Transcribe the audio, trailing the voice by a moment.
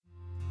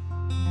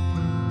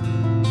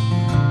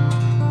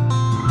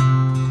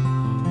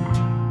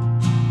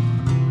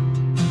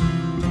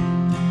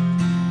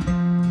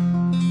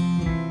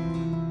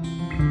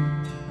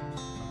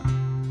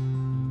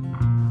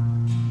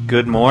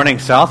Good morning,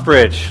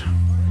 Southbridge.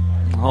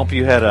 I hope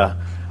you had a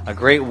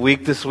great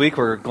week this week.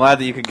 We're glad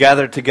that you could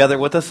gather together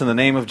with us in the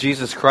name of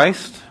Jesus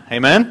Christ.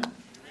 Amen?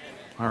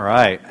 All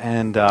right.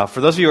 And for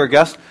those of you who are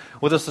guests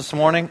with us this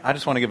morning, I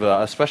just want to give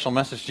a special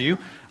message to you,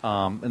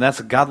 and that's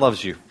that God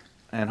loves you.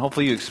 And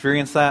hopefully you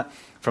experience that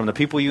from the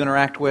people you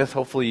interact with.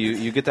 Hopefully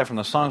you get that from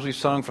the songs we've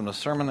sung, from the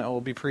sermon that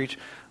will be preached.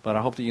 But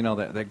I hope that you know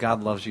that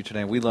God loves you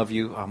today. We love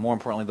you. More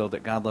importantly, though,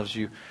 that God loves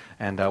you.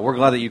 And we're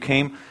glad that you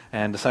came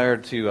and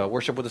decided to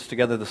worship with us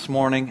together this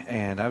morning.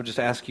 And I would just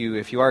ask you,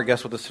 if you are a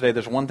guest with us today,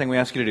 there's one thing we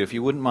ask you to do. If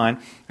you wouldn't mind,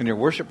 in your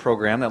worship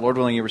program that, Lord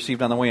willing, you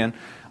received on the way in,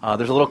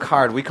 there's a little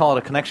card. We call it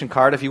a connection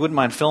card. If you wouldn't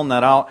mind filling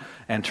that out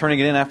and turning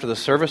it in after the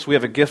service, we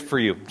have a gift for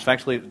you. It's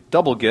actually a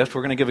double gift.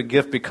 We're going to give a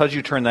gift because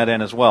you turned that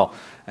in as well.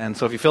 And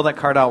so if you fill that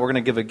card out, we're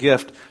going to give a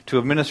gift to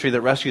a ministry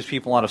that rescues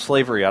people out of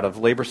slavery, out of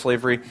labor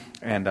slavery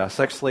and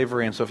sex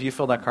slavery. And so if you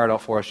fill that card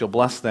out for us, you'll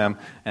bless them.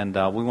 And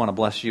we want to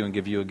bless you and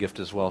give you a gift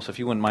as well. So if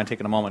you wouldn't mind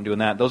taking a moment and doing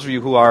that. Those of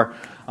you who are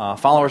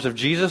followers of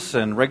Jesus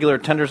and regular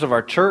attenders of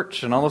our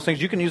church and all those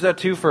things, you can use that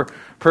too for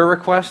prayer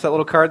requests, that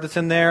little card that's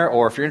in there.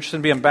 Or if you're interested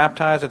in being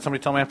baptized, had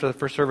somebody tell me after the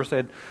first service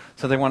they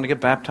said they wanted to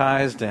get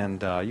baptized.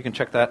 And you can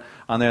check that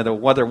on there. The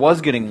weather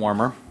was getting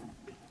warmer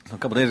a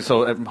couple days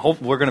ago, so I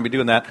hope we're going to be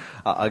doing that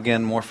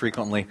again more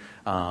frequently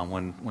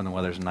when the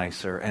weather's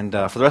nicer. And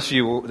for the rest of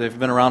you, they've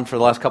been around for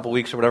the last couple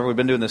weeks or whatever, we've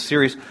been doing this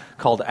series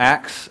called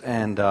Acts,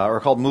 and or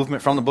called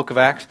Movement from the Book of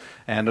Acts.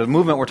 And the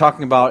movement we're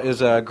talking about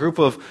is a group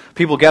of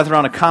people gathered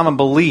around a common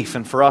belief.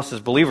 And for us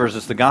as believers,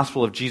 it's the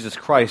gospel of Jesus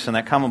Christ. And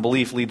that common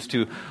belief leads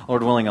to,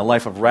 Lord willing, a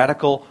life of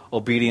radical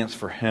obedience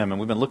for Him. And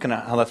we've been looking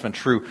at how that's been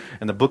true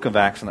in the book of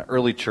Acts in the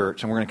early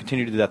church. And we're going to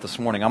continue to do that this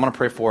morning. I'm going to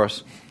pray for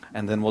us,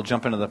 and then we'll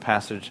jump into the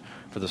passage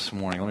for this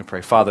morning. Let me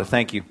pray. Father,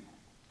 thank you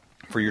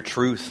for your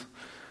truth,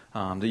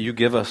 that you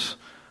give us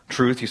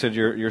truth. You said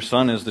your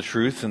Son is the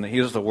truth, and that He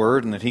is the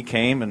Word, and that He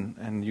came,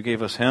 and you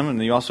gave us Him,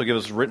 and you also give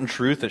us written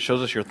truth that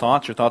shows us your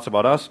thoughts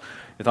about us,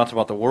 your thoughts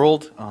about the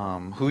world,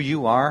 who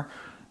you are.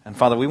 And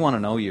Father, we want to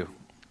know you.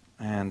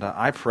 And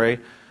I pray,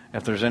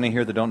 if there's any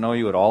here that don't know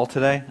you at all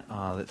today,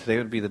 that today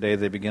would be the day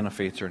they begin a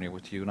faith journey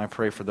with you. And I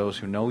pray for those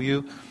who know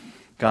you,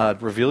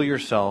 God, reveal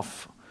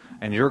yourself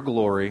and your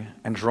glory,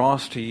 and draw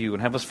us to you,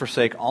 and have us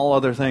forsake all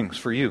other things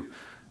for you.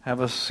 Have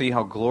us see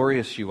how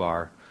glorious you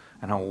are,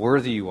 and how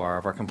worthy you are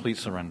of our complete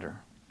surrender.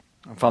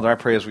 And Father, I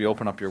pray as we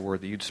open up your word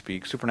that you'd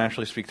speak,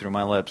 supernaturally speak through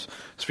my lips,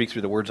 speak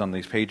through the words on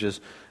these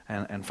pages,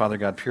 and Father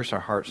God, pierce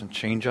our hearts and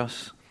change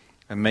us,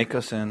 and make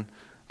us into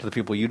the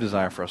people you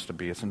desire for us to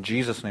be. It's in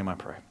Jesus' name I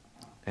pray.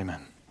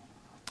 Amen.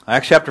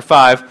 Acts chapter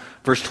 5,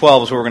 verse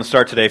 12 is where we're going to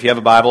start today. If you have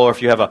a Bible or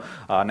if you have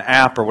an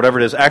app or whatever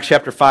it is, Acts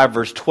chapter 5,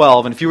 verse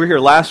 12. And if you were here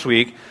last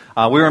week,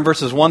 we were in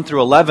verses 1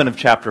 through 11 of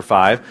chapter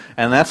 5,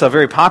 and that's a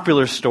very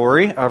popular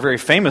story, a very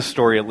famous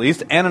story at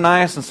least,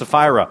 Ananias and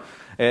Sapphira.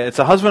 It's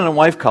a husband and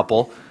wife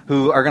couple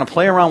who are going to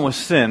play around with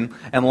sin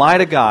and lie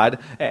to God,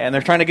 and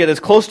they're trying to get as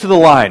close to the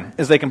line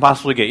as they can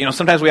possibly get. You know,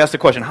 sometimes we ask the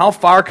question, how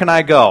far can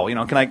I go? You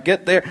know, can I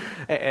get there?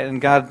 And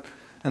God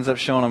ends up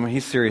showing them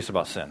He's serious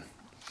about sin.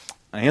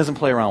 And He doesn't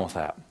play around with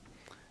that.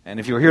 And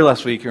if you were here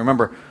last week, you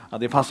remember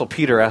the Apostle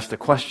Peter asked a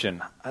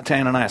question to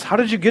Ananias. How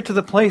did you get to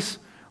the place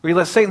where you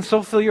let Satan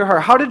so fill your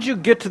heart? How did you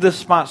get to this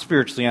spot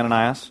spiritually,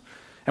 Ananias?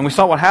 And we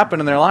saw what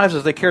happened in their lives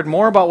is they cared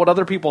more about what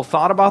other people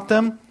thought about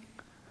them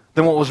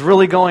than what was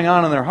really going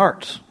on in their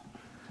hearts.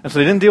 And so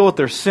they didn't deal with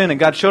their sin, and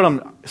God showed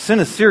them sin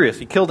is serious.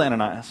 He killed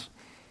Ananias.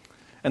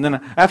 And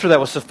then after that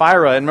was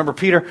Sapphira. And remember,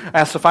 Peter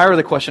asked Sapphira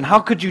the question, how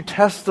could you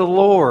test the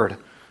Lord?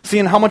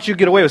 Seeing how much you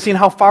get away with, seeing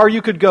how far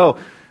you could go.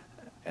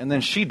 And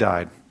then she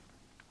died.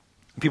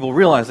 People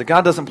realize that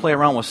God doesn't play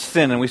around with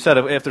sin. And we said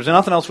if there's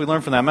nothing else we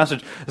learned from that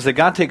message is that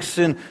God takes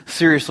sin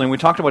seriously. And we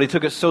talked about He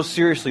took it so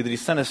seriously that He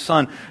sent His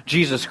Son,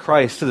 Jesus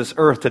Christ, to this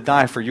earth to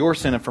die for your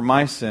sin and for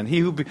my sin. He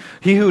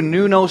who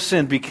knew no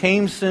sin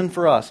became sin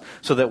for us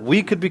so that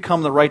we could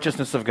become the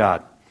righteousness of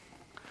God.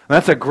 And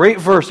that's a great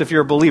verse if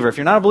you're a believer. If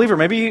you're not a believer,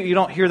 maybe you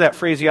don't hear that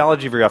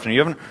phraseology very often. You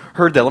haven't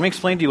heard that. Let me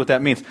explain to you what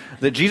that means.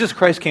 That Jesus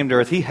Christ came to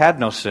earth. He had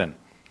no sin.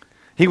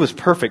 He was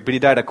perfect, but He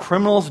died a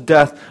criminal's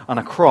death on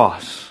a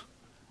cross.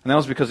 And that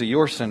was because of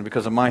your sin,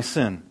 because of my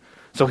sin.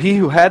 So He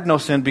who had no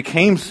sin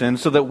became sin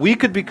so that we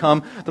could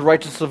become the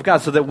righteousness of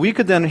God. So that we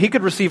could then, He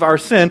could receive our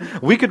sin,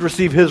 we could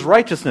receive His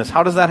righteousness.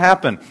 How does that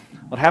happen?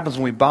 What happens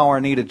when we bow our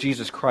knee to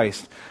Jesus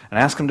Christ and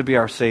ask Him to be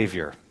our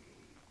Savior?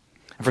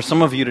 And for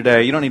some of you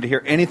today, you don't need to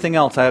hear anything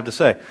else I have to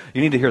say.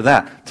 You need to hear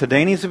that.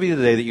 Today needs to be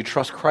the day that you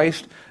trust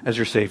Christ as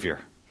your Savior.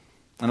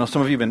 I know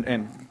some of you have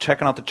been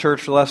checking out the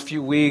church for the last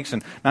few weeks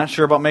and not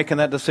sure about making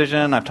that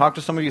decision. I've talked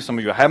to some of you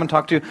I haven't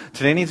talked to.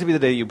 Today needs to be the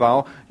day you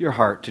bow your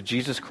heart to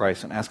Jesus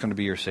Christ and ask Him to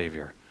be your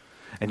Savior.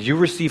 And you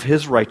receive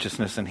His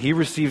righteousness and He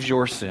receives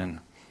your sin.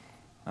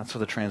 That's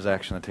the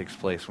transaction that takes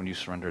place when you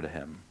surrender to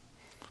Him.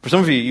 For some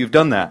of you, you've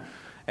done that.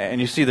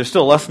 And you see there's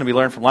still a lesson to be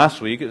learned from last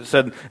week. It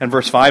said in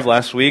verse 5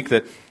 last week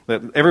that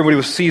everybody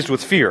was seized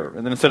with fear.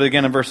 And then it said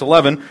again in verse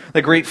 11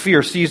 that great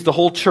fear seized the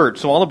whole church.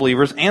 So all the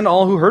believers and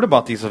all who heard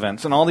about these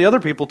events and all the other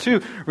people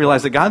too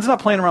realized that God's not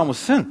playing around with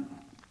sin.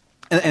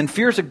 And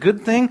fear is a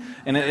good thing,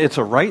 and it's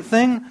a right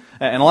thing.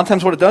 And a lot of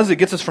times what it does, it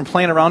gets us from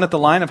playing around at the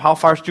line of how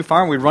far is too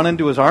far, and we run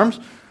into his arms.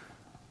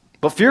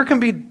 But fear can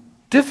be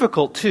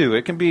difficult, too.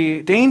 It can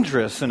be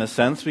dangerous, in a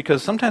sense,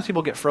 because sometimes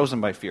people get frozen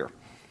by fear.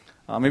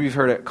 Maybe you've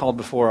heard it called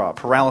before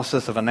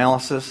paralysis of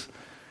analysis,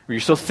 where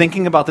you're still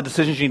thinking about the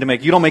decisions you need to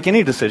make. You don't make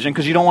any decision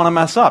because you don't want to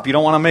mess up. You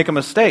don't want to make a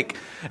mistake.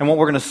 And what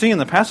we're going to see in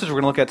the passage we're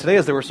going to look at today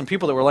is there were some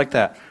people that were like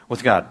that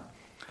with God.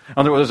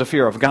 Whether it was a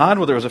fear of God,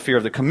 whether it was a fear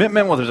of the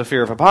commitment, whether it was a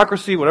fear of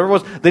hypocrisy, whatever it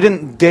was, they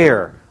didn't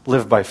dare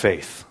live by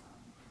faith.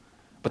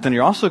 But then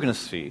you're also going to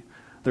see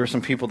there were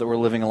some people that were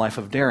living a life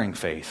of daring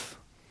faith.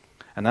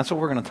 And that's what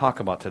we're going to talk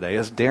about today,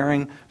 is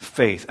daring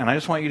faith. And I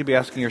just want you to be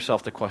asking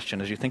yourself the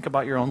question, as you think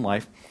about your own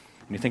life,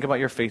 and you think about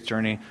your faith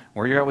journey,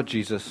 where you're at with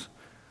Jesus,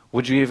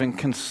 would you even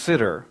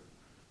consider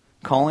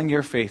calling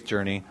your faith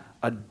journey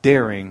a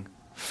daring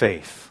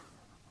faith?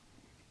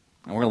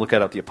 And we're going to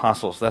look at the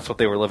apostles. That's what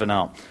they were living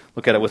out.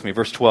 Look at it with me.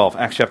 Verse 12,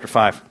 Acts chapter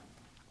 5.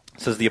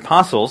 It says, the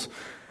apostles,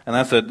 and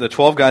that's the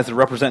 12 guys that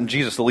represent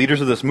Jesus, the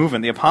leaders of this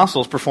movement, the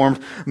apostles performed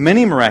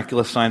many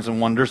miraculous signs and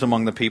wonders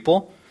among the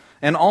people,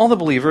 and all the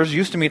believers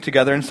used to meet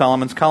together in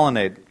Solomon's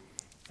colonnade.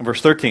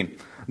 Verse 13,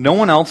 no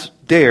one else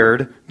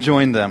dared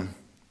join them,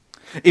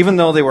 even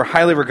though they were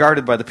highly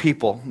regarded by the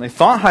people. They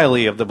thought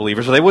highly of the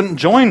believers, so they wouldn't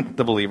join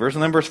the believers.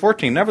 And then verse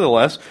 14,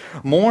 nevertheless,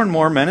 more and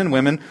more men and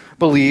women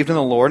believed in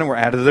the Lord and were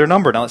added to their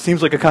number. Now, it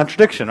seems like a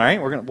contradiction,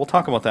 right? We'll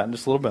talk about that in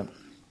just a little bit.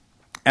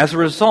 As a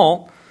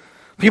result,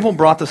 people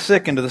brought the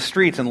sick into the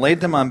streets and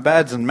laid them on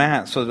beds and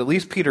mats so that at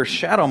least Peter's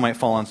shadow might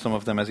fall on some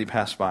of them as he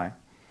passed by.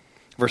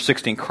 Verse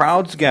 16,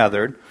 crowds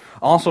gathered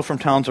also from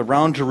towns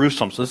around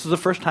Jerusalem. So this is the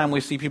first time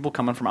we see people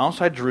coming from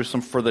outside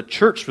Jerusalem for the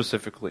church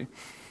specifically,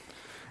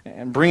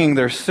 and bringing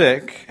their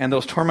sick and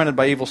those tormented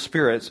by evil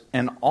spirits,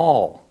 and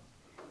all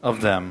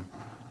of them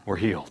were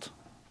healed.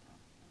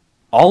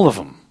 All of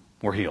them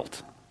were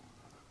healed.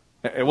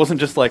 It wasn't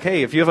just like,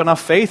 hey, if you have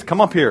enough faith,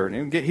 come up here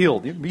and get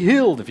healed. You'll be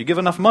healed. If you give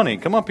enough money,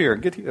 come up here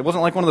and get healed. It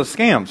wasn't like one of those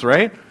scams,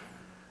 right?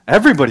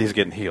 Everybody's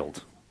getting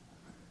healed.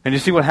 And you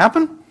see what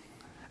happened?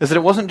 Is that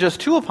it wasn't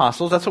just two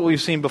apostles. That's what we've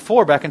seen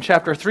before back in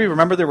chapter 3.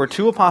 Remember, there were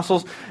two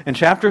apostles in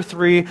chapter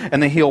 3,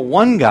 and they heal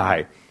one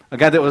guy, a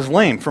guy that was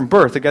lame from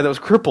birth, a guy that was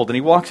crippled, and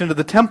he walks into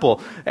the temple,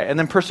 and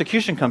then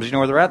persecution comes. You know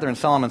where they're at? They're in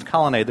Solomon's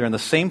colonnade. They're in the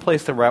same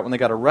place they were at when they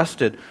got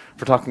arrested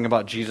for talking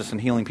about Jesus and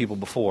healing people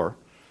before.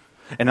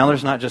 And now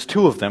there's not just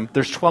two of them,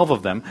 there's 12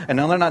 of them, and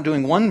now they're not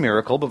doing one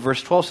miracle, but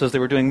verse 12 says they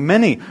were doing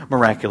many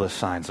miraculous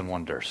signs and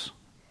wonders.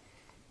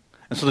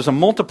 And so there's a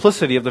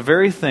multiplicity of the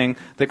very thing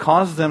that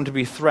caused them to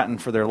be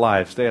threatened for their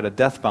lives. They had a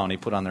death bounty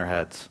put on their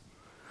heads.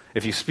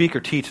 If you speak or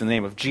teach in the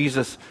name of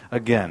Jesus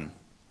again,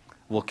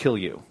 we'll kill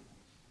you.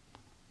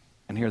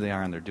 And here they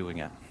are, and they're doing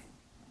it.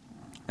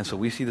 And so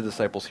we see the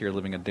disciples here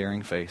living a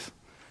daring faith.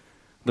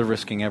 They're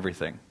risking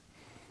everything.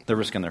 They're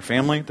risking their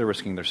family. They're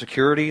risking their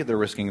security. They're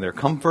risking their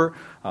comfort.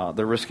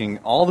 They're risking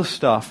all the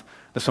stuff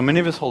that so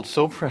many of us hold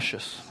so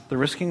precious. They're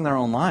risking their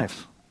own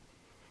lives.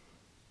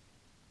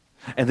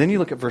 And then you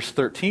look at verse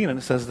 13, and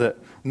it says that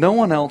no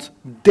one else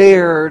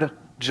dared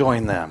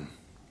join them.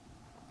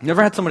 You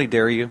ever had somebody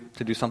dare you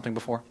to do something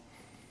before?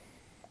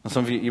 And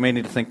some of you may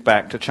need to think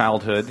back to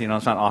childhood. You know,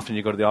 it's not often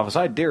you go to the office,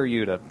 I dare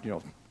you to,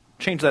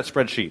 change that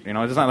spreadsheet. You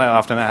know, it's not that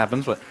often that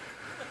happens, but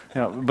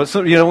when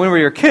we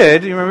were a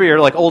kid, you remember your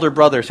older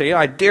brother say,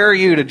 I dare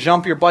you to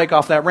jump your bike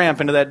off that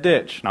ramp into that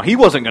ditch. Now, he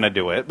wasn't going to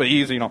do it, but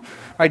he's,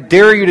 I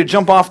dare you to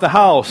jump off the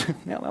house.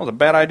 Yeah, that was a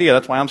bad idea.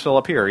 That's why I'm still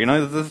up here.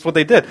 That's what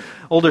they did.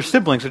 Older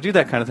siblings would do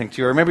that kind of thing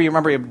to you. Or maybe you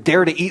remember,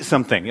 dare to eat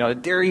something. I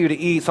dare you to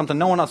eat something.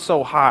 No, not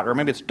so hot. Or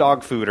maybe it's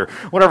dog food or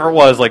whatever it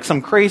was, like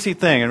some crazy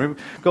thing. And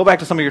go back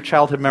to some of your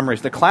childhood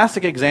memories. The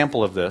classic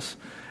example of this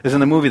is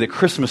in the movie The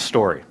Christmas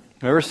Story.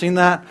 Have you ever seen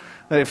that?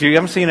 If you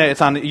haven't seen it, it's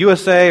on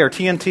USA or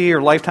TNT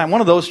or Lifetime, one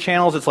of those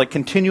channels. It's like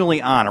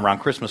continually on around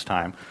Christmas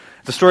time.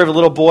 It's the story of a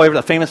little boy.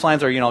 The famous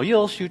lines are,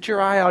 you'll shoot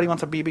your eye out. He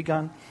wants a BB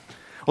gun.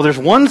 Well, there's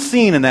one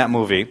scene in that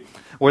movie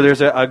where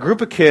there's a group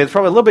of kids,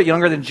 probably a little bit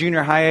younger than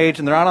junior high age,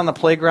 and they're out on the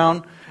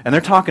playground, and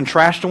they're talking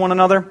trash to one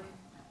another.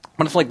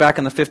 But it's like back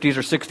in the 50s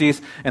or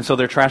 60s, and so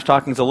their trash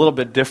talking is a little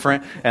bit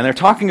different. And they're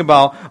talking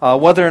about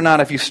whether or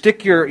not if you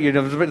stick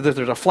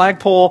there's a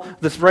flagpole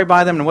that's right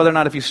by them, and whether or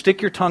not if you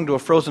stick your tongue to a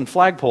frozen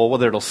flagpole,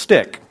 whether it'll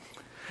stick.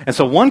 And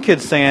so one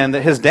kid's saying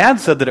that his dad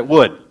said that it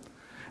would.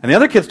 And the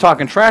other kid's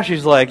talking trash.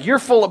 He's like, you're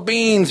full of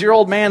beans. Your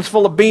old man's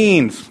full of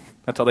beans.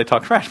 That's how they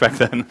talk trash back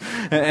then.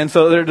 And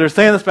so they're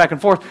saying this back and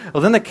forth.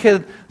 Well, then the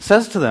kid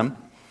says to them,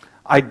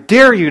 I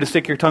dare you to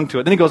stick your tongue to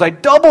it. Then he goes, I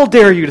double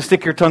dare you to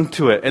stick your tongue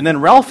to it. And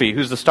then Ralphie,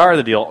 who's the star of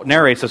the deal,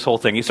 narrates this whole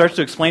thing. He starts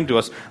to explain to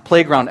us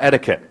playground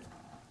etiquette.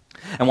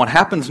 And what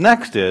happens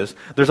next is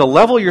there's a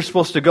level you're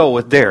supposed to go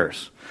with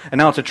dares. And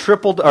now it's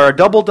a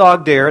double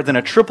dog dare, then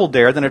a triple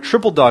dare, then a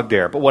triple dog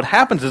dare. But what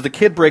happens is the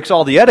kid breaks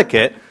all the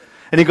etiquette,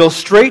 and he goes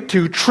straight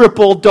to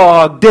triple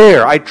dog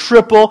dare. I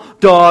triple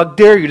dog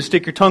dare you to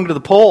stick your tongue to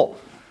the pole.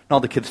 And all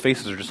the kids'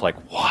 faces are just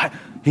like, what?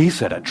 He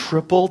said a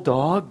triple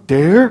dog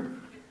dare?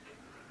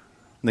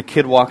 And the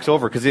kid walks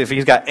over, because if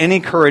he's got any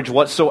courage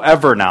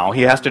whatsoever now,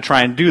 he has to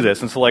try and do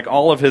this. And so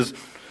all of his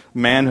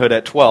manhood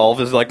at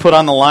 12 is like put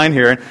on the line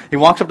here, and he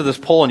walks up to this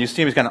pole, and you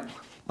see him, he's kind of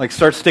like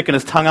starts sticking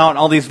his tongue out, and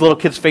all these little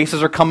kids'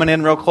 faces are coming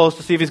in real close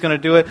to see if he's going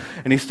to do it,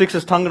 and he sticks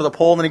his tongue to the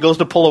pole, and then he goes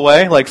to pull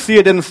away, like, see,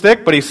 it didn't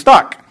stick, but he's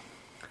stuck.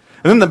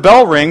 And then the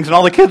bell rings, and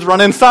all the kids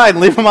run inside and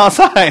leave him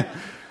outside.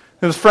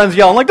 And his friends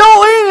yelling, like,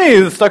 don't leave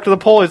me! He's stuck to the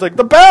pole. He's like,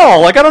 the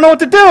bell! Like, I don't know what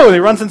to do! And he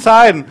runs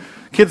inside, and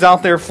kids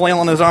out there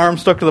flailing his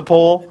arms, stuck to the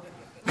pole,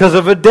 because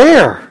of a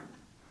dare.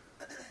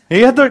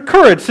 He had the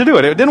courage to do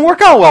it. It didn't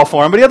work out well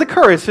for him, but he had the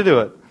courage to do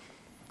it.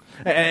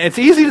 And it's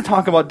easy to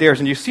talk about dares,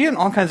 and you see it in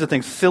all kinds of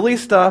things, silly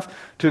stuff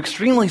to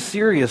extremely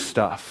serious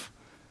stuff.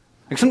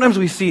 Like sometimes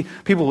we see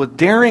people with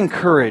daring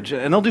courage,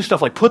 and they'll do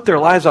stuff like put their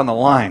lives on the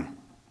line.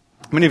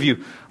 Many of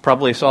you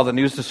probably saw the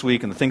news this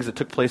week and the things that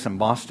took place in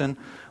Boston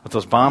with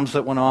those bombs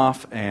that went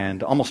off,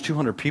 and almost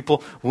 200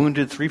 people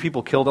wounded, 3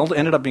 people killed. It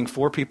ended up being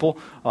 4 people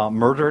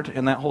murdered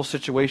in that whole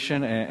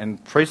situation,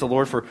 and praise the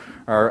Lord for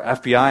our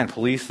FBI and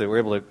police that were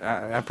able to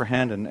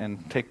apprehend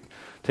and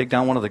take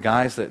down one of the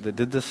guys that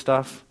did this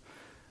stuff.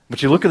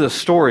 But you look at the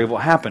story of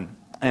what happened,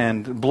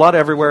 and blood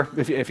everywhere.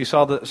 If you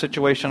saw the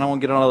situation, I won't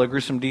get into all the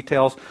gruesome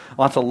details.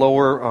 Lots of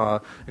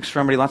lower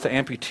extremity, lots of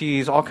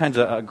amputees, all kinds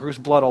of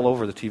gruesome blood all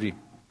over the TV.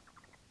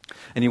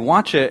 And you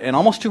watch it, and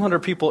almost 200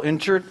 people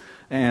injured,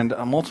 and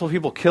multiple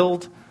people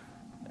killed,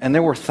 and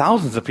there were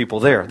thousands of people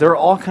there. There are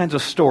all kinds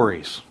of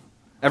stories.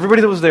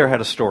 Everybody that was there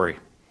had a story.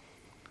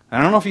 And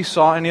I don't know if you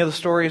saw any of the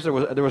stories. There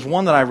was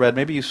one that I read,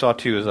 maybe you saw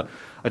too. It was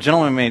a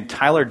gentleman named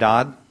Tyler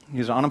Dodd. He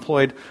was an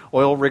unemployed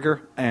oil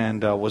rigger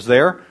and was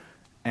there.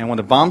 And when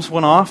the bombs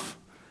went off,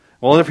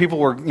 while other people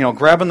were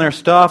grabbing their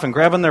stuff and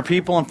grabbing their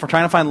people and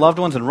trying to find loved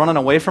ones and running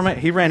away from it,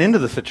 he ran into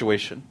the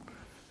situation.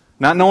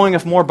 Not knowing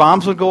if more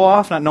bombs would go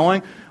off, not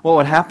knowing what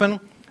would happen.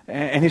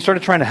 And he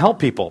started trying to help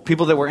people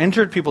that were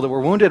injured, people that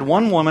were wounded.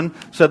 One woman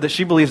said that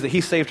she believes that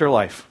he saved her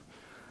life.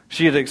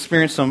 She had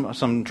experienced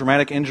some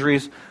dramatic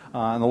injuries in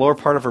the lower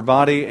part of her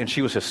body, and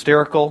she was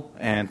hysterical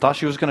and thought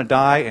she was going to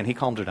die, and he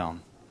calmed her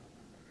down.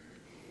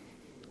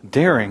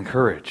 Daring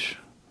courage.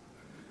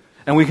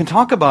 And we can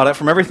talk about it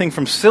from everything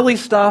from silly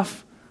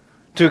stuff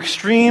to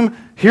extreme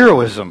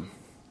heroism.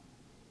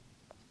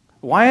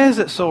 Why is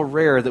it so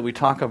rare that we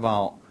talk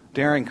about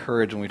daring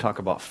courage when we talk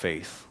about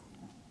faith?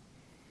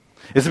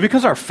 Is it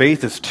because our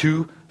faith is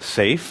too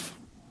safe?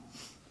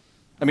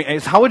 I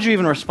mean, how would you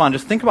even respond?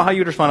 Just think about how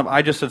you'd respond if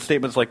I just said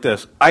statements like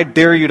this. I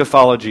dare you to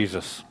follow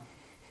Jesus.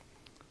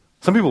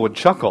 Some people would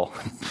chuckle.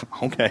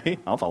 Okay,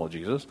 I'll follow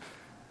Jesus.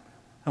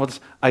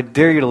 I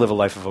dare you to live a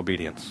life of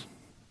obedience.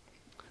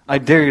 I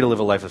dare you to live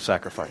a life of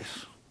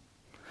sacrifice.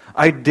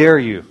 I dare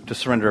you to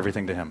surrender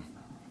everything to Him.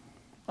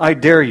 I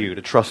dare you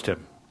to trust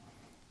Him.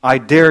 I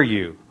dare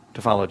you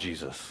to follow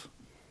Jesus.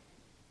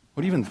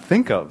 What do you even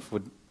think of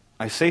when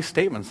I say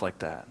statements like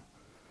that?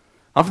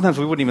 Oftentimes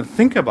we wouldn't even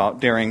think about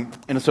daring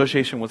in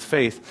association with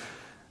faith,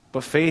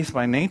 but faith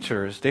by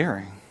nature is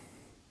daring.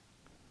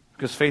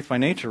 Because faith by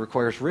nature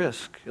requires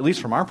risk. At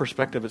least from our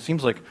perspective, it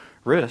seems like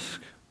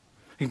risk.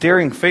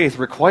 Daring faith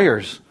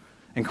requires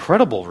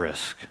incredible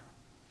risk.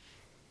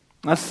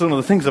 That's one of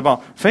the things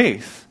about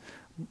faith.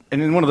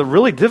 And one of the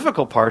really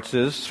difficult parts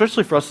is,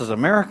 especially for us as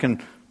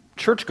American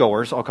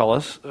churchgoers, I'll call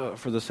us,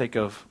 for the sake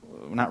of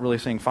not really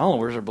saying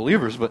followers or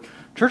believers, but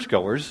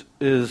churchgoers,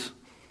 is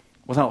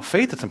without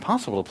faith it's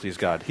impossible to please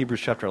God.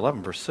 Hebrews chapter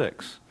 11, verse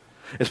 6.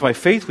 It's by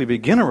faith we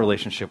begin a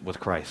relationship with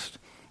Christ.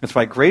 It's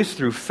by grace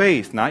through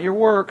faith, not your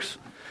works.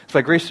 It's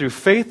by grace through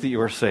faith that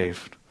you are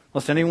saved.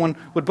 Lest anyone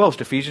would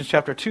boast. Ephesians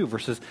chapter 2,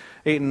 verses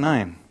 8 and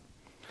 9.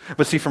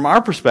 But see, from our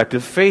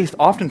perspective, faith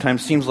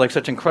oftentimes seems like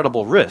such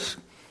incredible risk.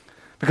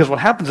 Because what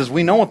happens is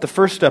we know what the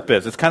first step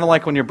is. It's kind of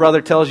like when your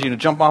brother tells you to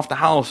jump off the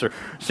house or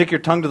stick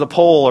your tongue to the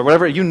pole or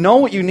whatever. You know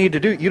what you need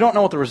to do. You don't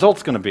know what the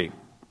result's going to be.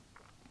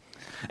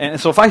 And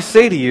so if I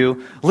say to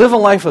you, live a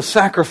life of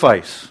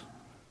sacrifice,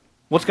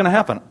 what's going to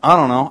happen? I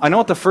don't know. I know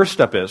what the first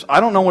step is. I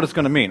don't know what it's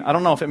going to mean. I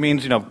don't know if it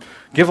means,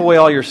 give away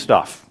all your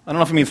stuff. I don't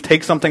know if it means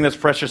take something that's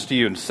precious to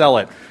you and sell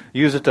it,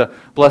 use it to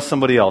bless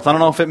somebody else. I don't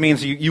know if it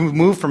means you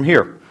move from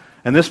here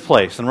in this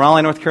place in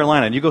Raleigh, North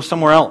Carolina, and you go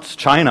somewhere else,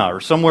 China,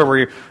 or somewhere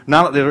where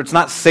it's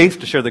not safe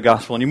to share the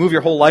gospel, and you move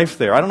your whole life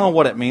there. I don't know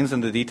what it means in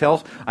the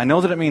details. I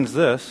know that it means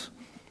this.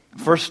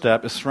 First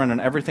step is surrendering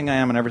everything I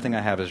am and everything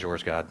I have is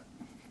yours, God.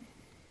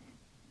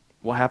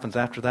 What happens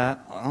after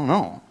that? I don't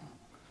know.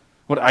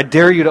 I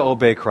dare you to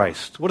obey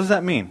Christ. What does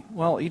that mean?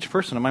 Well, each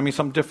person, it might mean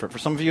something different. For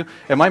some of you,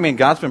 it might mean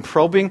God's been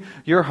probing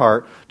your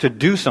heart to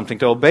do something,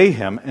 to obey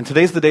Him, and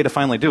today's the day to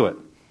finally do it.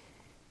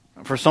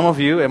 For some of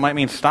you, it might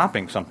mean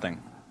stopping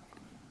something.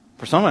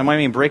 For some, it might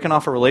mean breaking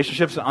off a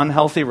relationship. It's an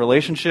unhealthy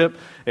relationship.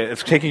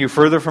 It's taking you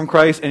further from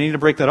Christ, and you need to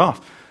break that off.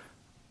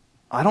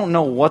 I don't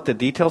know what the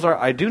details are.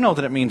 I do know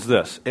that it means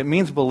this. It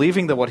means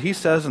believing that what He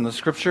says in the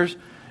Scriptures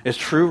is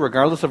true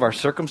regardless of our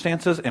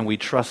circumstances, and we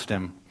trust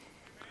Him.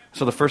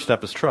 So the first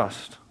step is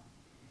trust.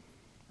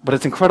 But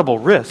it's incredible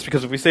risk,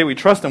 because if we say we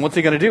trust Him, what's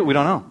He going to do? We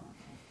don't know.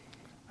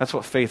 That's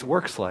what faith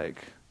works like.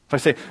 If I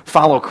say,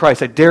 follow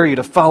Christ, I dare you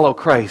to follow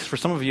Christ. For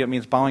some of you, it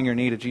means bowing your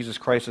knee to Jesus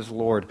Christ as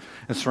Lord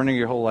and surrendering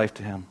your whole life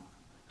to Him,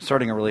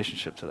 starting a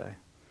relationship today.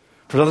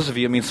 For others of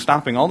you, it means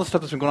stopping all the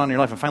stuff that's been going on in your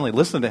life and finally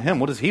listening to him.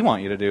 What does he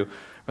want you to do?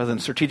 Rather than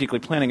strategically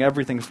planning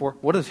everything for,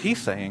 what is he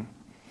saying?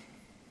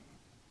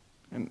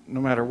 And no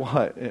matter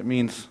what, it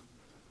means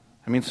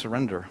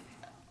surrender.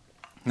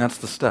 And that's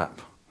the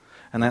step.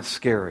 And that's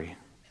scary.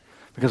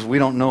 Because we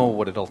don't know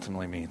what it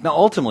ultimately means. Now,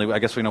 ultimately, I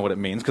guess we know what it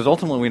means, because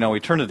ultimately we know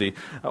eternity.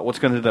 What's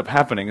going to end up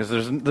happening is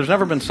there's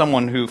never been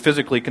someone who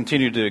physically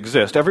continued to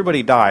exist.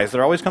 Everybody dies.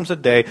 There always comes a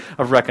day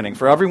of reckoning.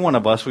 For every one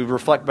of us, we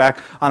reflect back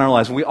on our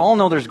lives. And we all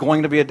know there's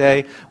going to be a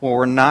day where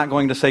we're not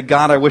going to say,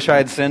 God, I wish I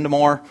had sinned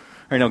more.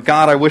 Or,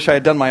 God, I wish I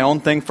had done my own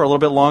thing for a little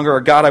bit longer.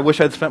 Or, God, I wish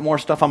I had spent more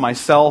stuff on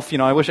myself.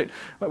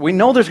 We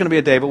know there's going to be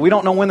a day, but we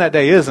don't know when that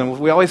day is. And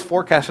we always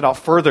forecast it out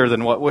further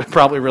than what it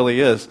probably really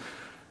is.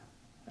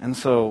 And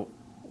so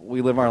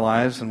we live our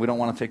lives, and we don't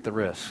want to take the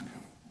risk.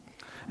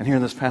 And here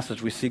in this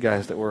passage, we see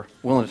guys that were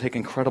willing to take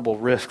incredible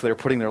risks. They were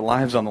putting their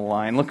lives on the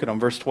line. Look at them,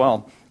 verse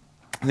 12.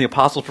 The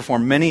apostles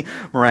performed many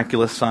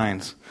miraculous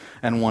signs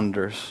and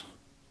wonders.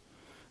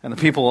 And the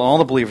people, all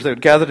the believers, they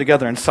would gather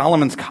together in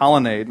Solomon's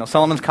colonnade. Now,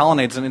 Solomon's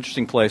colonnade is an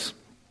interesting place.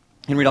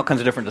 You can read all kinds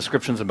of different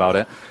descriptions about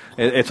it.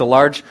 It's a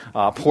large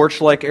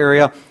porch-like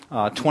area,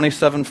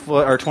 27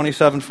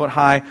 foot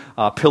high,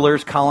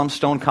 pillars, columns,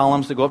 stone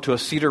columns that go up to a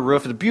cedar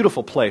roof. It's a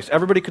beautiful place.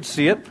 Everybody could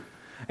see it.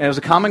 And it was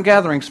a common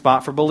gathering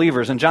spot for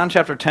believers. In John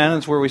chapter 10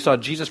 is where we saw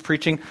Jesus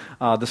preaching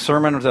the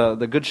sermon of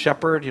the Good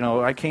Shepherd.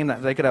 I came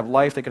that they could have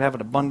life, they could have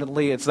it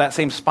abundantly. It's that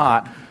same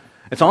spot.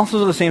 It's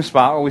also the same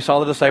spot where we saw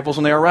the disciples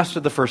when they were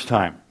arrested the first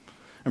time.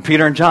 And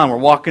Peter and John were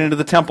walking into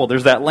the temple.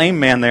 There's that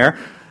lame man there.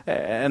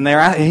 And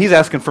he's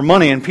asking for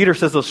money, and Peter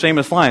says those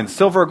famous lines,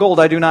 "Silver or gold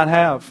I do not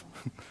have.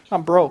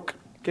 I'm broke.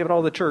 Gave it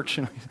all to the church."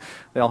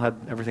 They all had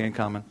everything in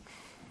common.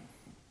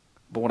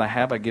 "But what I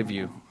have I give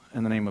you.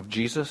 In the name of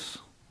Jesus,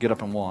 get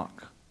up and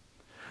walk."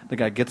 The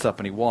guy gets up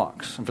and he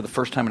walks. And for the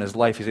first time in his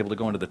life, he's able to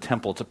go into the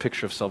temple. It's a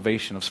picture of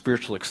salvation, of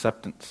spiritual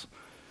acceptance.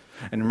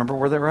 And remember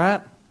where they were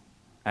at?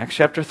 Acts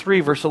chapter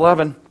 3, verse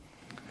 11.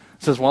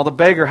 It says, while the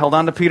beggar held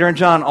on to Peter and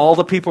John, all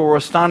the people were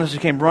astonished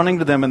and came running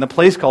to them in the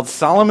place called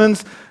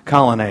Solomon's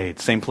Colonnade.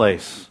 Same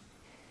place.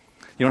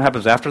 You know what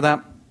happens after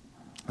that?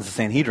 As the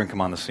Sanhedrin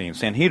come on the scene.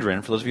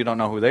 Sanhedrin, for those of you who don't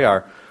know who they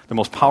are, the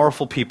most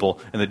powerful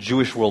people in the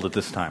Jewish world at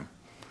this time.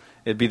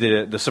 It'd be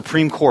the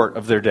Supreme Court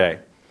of their day.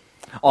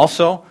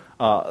 Also,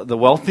 the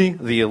wealthy,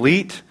 the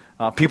elite,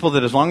 people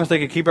that as long as they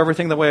could keep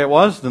everything the way it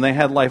was, then they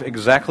had life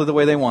exactly the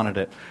way they wanted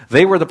it.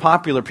 They were the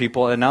popular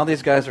people, and now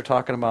these guys are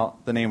talking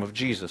about the name of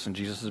Jesus, and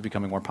Jesus is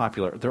becoming more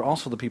popular. They're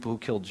also the people who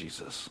killed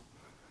Jesus.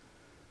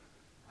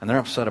 And they're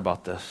upset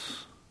about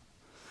this.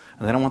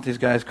 And they don't want these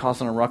guys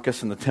causing a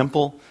ruckus in the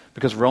temple,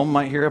 because Rome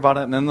might hear about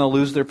it, and then they'll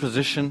lose their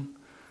position.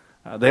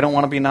 They don't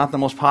want to be not the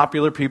most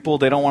popular people.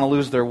 They don't want to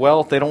lose their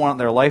wealth. They don't want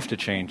their life to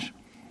change.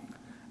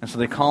 And so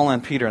they call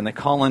on Peter and they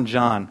call on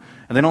John.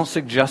 And they don't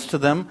suggest to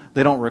them.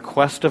 They don't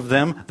request of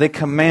them. They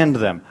command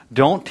them.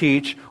 Don't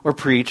teach or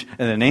preach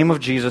in the name of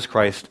Jesus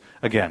Christ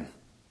again.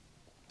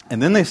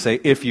 And then they say,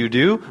 if you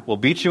do, we'll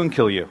beat you and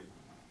kill you.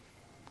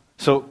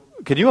 So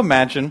can you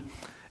imagine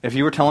if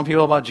you were telling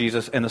people about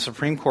Jesus and the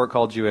Supreme Court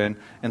called you in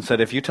and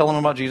said, if you tell them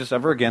about Jesus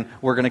ever again,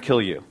 we're going to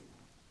kill you?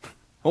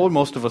 What would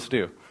most of us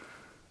do?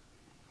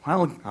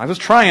 Well, I was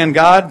trying,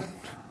 God.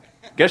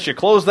 Guess you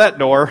closed that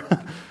door.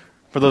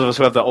 For those of us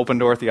who have the open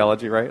door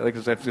theology, right? Like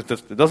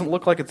it doesn't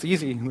look like it's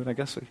easy, then I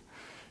guess we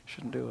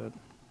shouldn't do it.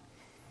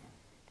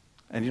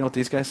 And you know what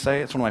these guys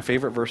say? It's one of my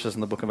favorite verses in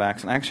the book of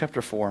Acts. In Acts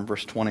chapter 4 and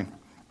verse 20.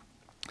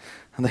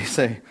 And they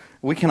say,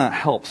 we cannot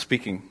help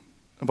speaking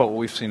about what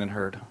we've seen and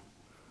heard.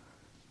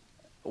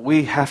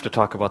 We have to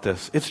talk about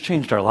this. It's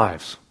changed our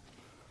lives.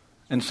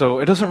 And so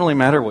it doesn't really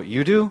matter what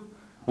you do.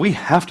 We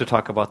have to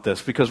talk about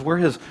this because we're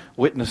his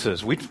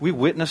witnesses. We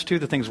witness to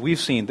the things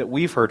we've seen, that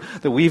we've heard,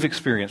 that we've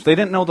experienced. They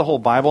didn't know the whole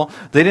Bible.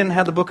 They didn't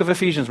have the book of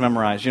Ephesians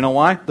memorized. You know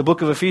why? The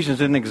book of Ephesians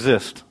didn't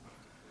exist.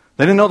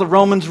 They didn't know the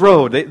Romans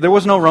road. There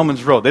was no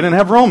Romans road. They didn't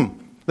have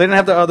Rome. They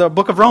didn't have the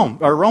book of Rome,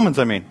 or Romans,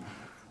 I mean.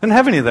 They didn't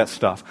have any of that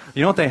stuff.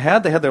 You know what they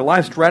had? They had their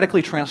lives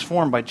radically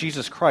transformed by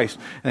Jesus Christ,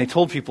 and they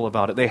told people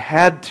about it. They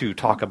had to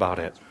talk about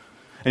it.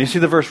 And you see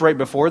the verse right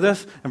before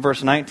this, in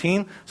verse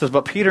 19, it says,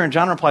 but Peter and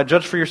John replied,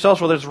 judge for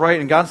yourselves whether it's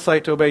right in God's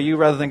sight to obey you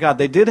rather than God.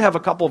 They did have a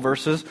couple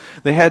verses.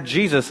 They had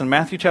Jesus in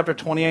Matthew chapter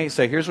 28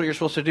 say, here's what you're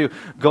supposed to do.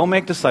 Go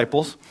make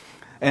disciples,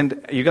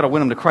 and you got to win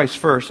them to Christ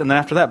first. And then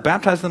after that,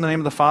 baptize them in the name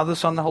of the Father, the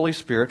Son, and the Holy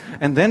Spirit.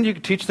 And then you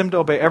teach them to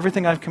obey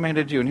everything I've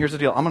commanded you. And here's the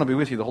deal. I'm going to be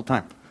with you the whole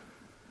time.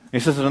 And he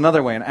says it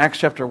another way in Acts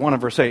chapter 1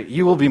 and verse 8,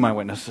 you will be my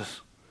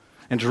witnesses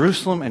in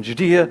Jerusalem and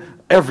Judea,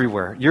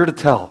 everywhere. You're to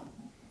tell.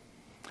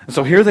 And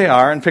so here they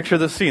are, and picture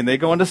this scene. They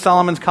go into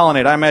Solomon's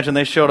Colonnade. I imagine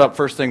they showed up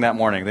first thing that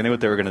morning. They knew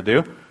what they were going to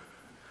do.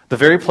 The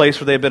very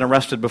place where they had been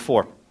arrested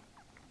before.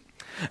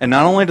 And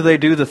not only do they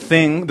do the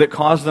thing that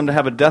caused them to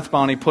have a death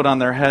bounty put on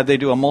their head, they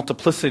do a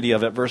multiplicity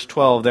of it. Verse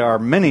 12, there are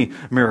many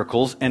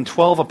miracles and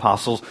 12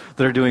 apostles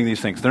that are doing these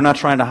things. They're not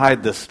trying to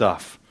hide this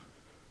stuff.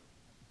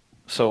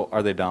 So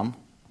are they dumb?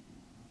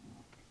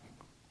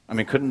 I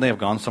mean, couldn't they have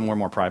gone somewhere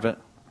more private?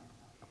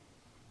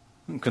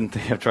 Couldn't they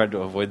have tried to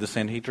avoid the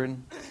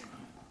Sanhedrin?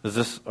 Is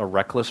this a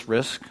reckless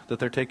risk that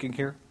they're taking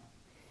here?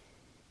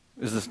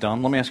 Is this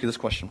dumb? Let me ask you this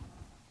question.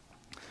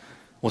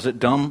 Was it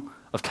dumb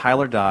of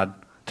Tyler Dodd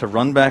to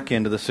run back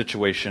into the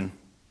situation,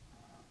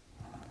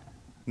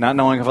 not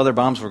knowing if other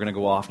bombs were going to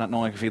go off, not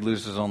knowing if he'd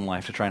lose his own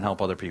life, to try and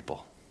help other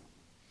people?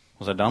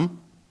 Was that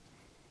dumb?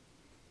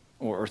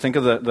 Or think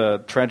of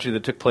the tragedy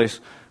that took place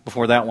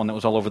before that one that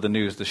was all over the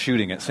news, the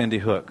shooting at Sandy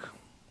Hook.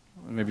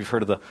 Maybe you've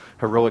heard of the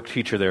heroic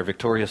teacher there,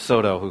 Victoria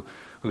Soto,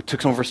 who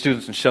took some of her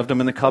students and shoved them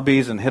in the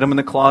cubbies and hid them in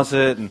the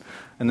closet. And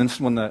then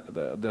when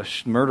the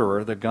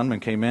murderer, the gunman,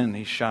 came in,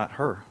 he shot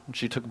her. And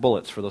she took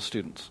bullets for those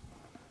students.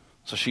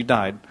 So she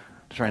died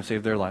to try and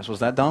save their lives. Was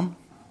that dumb?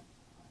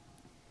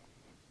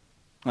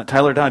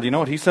 Tyler Dodd, do you know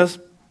what he says?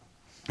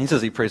 He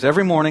says he prays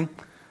every morning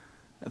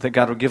that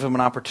God would give him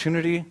an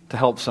opportunity to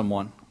help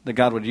someone, that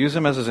God would use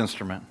him as his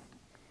instrument.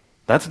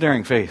 That's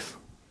daring faith.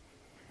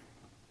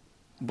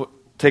 But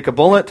take a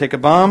bullet, take a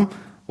bomb,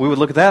 we would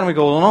look at that and we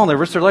go, well, no, they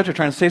risk their life. They're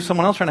trying to save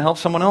someone else, trying to help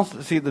someone else.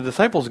 See, the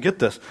disciples get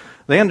this.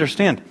 They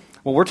understand.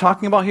 What we're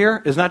talking about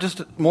here is not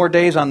just more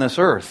days on this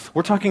earth.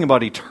 We're talking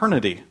about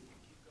eternity.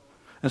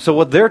 And so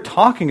what they're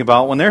talking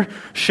about when they're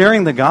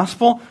sharing the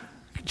gospel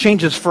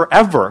changes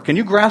forever. Can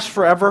you grasp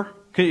forever?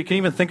 Can you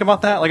even think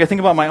about that? Like I think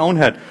about my own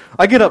head.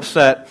 I get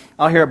upset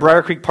out here at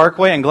Briar Creek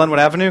Parkway and Glenwood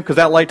Avenue because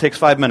that light takes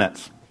 5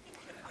 minutes.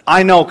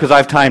 I know because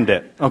I've timed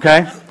it,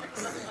 okay?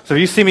 So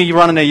if you see me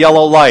running a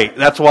yellow light,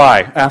 that's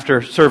why,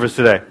 after service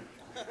today.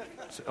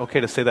 It's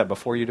okay to say that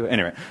before you do it.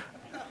 Anyway.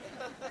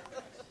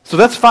 So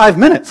that's 5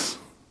 minutes.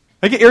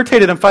 I get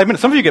irritated in 5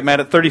 minutes. Some of you get mad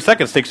at 30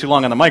 seconds. It takes too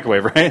long on the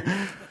microwave, right?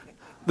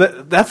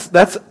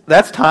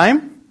 That's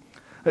time.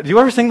 Do you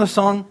ever sing the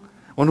song?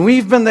 When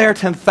we've been there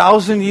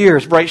 10,000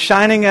 years, bright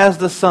shining as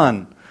the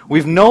sun,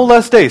 we've no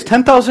less days,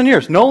 10,000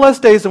 years, no less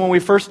days than when we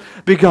first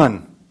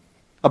begun.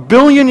 1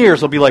 billion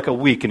years will be like a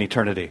week in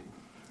eternity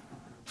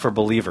for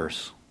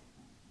believers.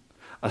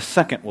 A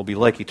second will be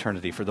like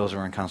eternity for those who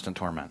are in constant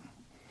torment.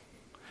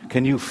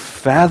 Can you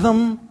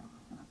fathom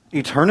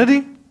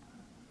eternity?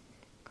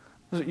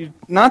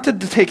 Not to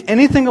take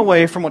anything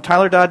away from what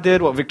Tyler Dodd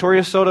did, what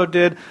Victoria Soto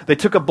did. They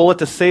took a bullet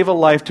to save a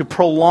life, to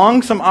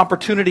prolong some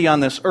opportunity on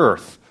this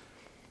earth.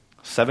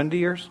 70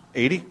 years?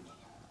 80?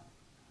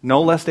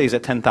 No less days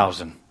at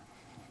 10,000.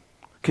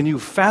 Can you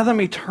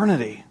fathom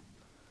eternity?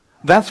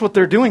 That's what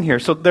they're doing here.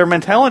 So their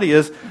mentality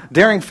is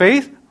daring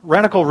faith,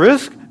 radical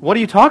risk. What are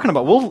you talking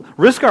about? We'll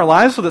risk our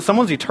lives so that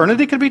someone's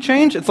eternity could be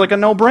changed? It's like a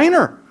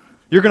no-brainer.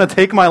 You're going to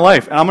take my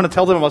life, and I'm going to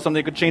tell them about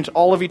something that could change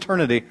all of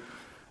eternity.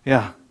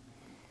 Yeah.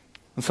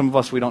 And some of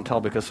us we don't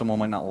tell because someone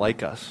might not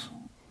like us.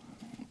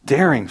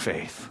 Daring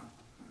faith.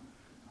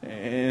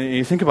 And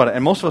you think about it,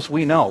 and most of us,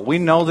 we know. We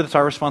know that it's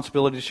our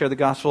responsibility to share the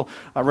gospel.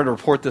 I read a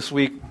report this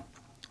week.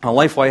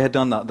 Lifeway had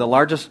done the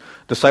largest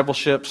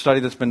discipleship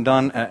study that's been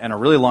done in a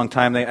really long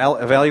time. They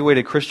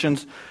evaluated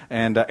Christians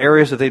and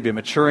areas that they'd be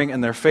maturing in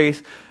their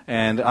faith.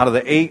 And out of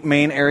the 8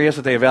 main areas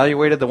that they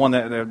evaluated, the one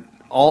that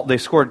they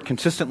scored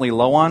consistently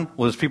low on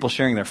was people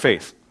sharing their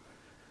faith.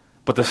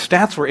 But the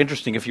stats were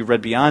interesting if you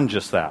read beyond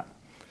just that.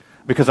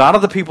 Because out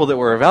of the people that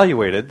were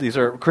evaluated, these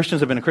are Christians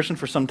who have been a Christian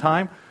for some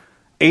time,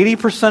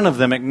 80% of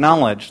them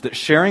acknowledged that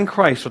sharing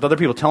Christ with other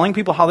people, telling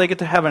people how they get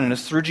to heaven and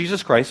it's through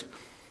Jesus Christ,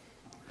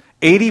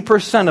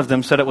 80% of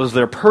them said it was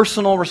their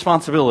personal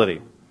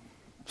responsibility.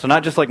 So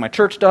not just like my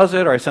church does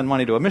it, or I send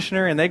money to a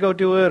missionary and they go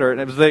do it, or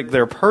it was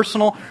their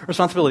personal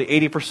responsibility,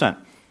 80%.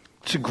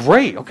 It's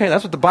great. Okay,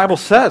 that's what the Bible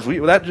says.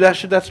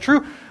 That's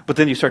true. But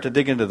then you start to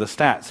dig into the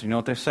stats. You know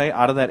what they say?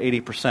 Out of that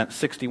 80%,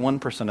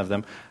 61% of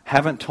them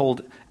haven't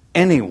told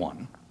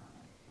anyone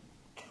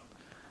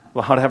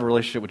about how to have a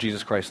relationship with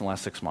Jesus Christ in the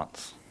last 6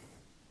 months.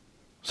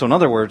 So in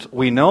other words,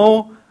 we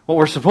know what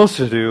we're supposed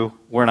to do,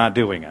 we're not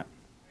doing it.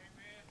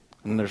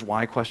 And there's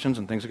why questions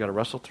and things we've got to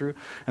wrestle through.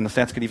 And the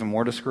stats get even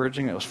more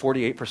discouraging. It was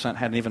 48%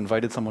 hadn't even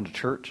invited someone to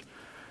church.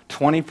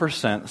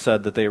 20%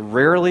 said that they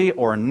rarely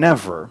or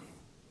never,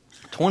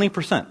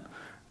 20%,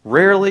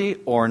 rarely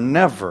or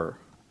never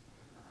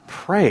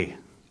pray.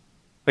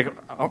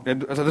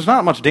 There's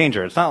not much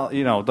danger. It's not,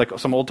 like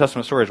some Old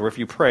Testament stories where if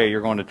you pray,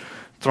 you're going to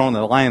throw in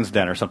the lion's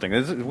den or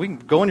something. We can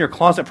go in your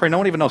closet and pray. No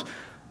one even knows.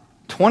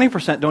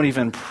 20% don't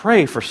even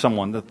pray for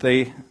someone that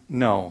they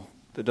know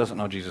that doesn't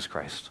know Jesus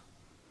Christ.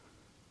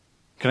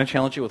 Can I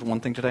challenge you with one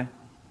thing today?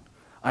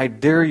 I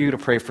dare you to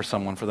pray for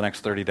someone for the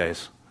next 30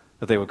 days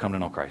that they would come to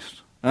know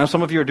Christ. I know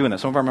some of you are doing that.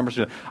 Some of our members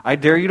do that. I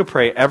dare you to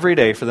pray every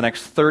day for the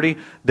next 30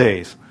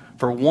 days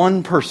for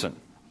one person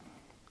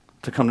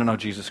to come to know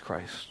Jesus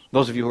Christ.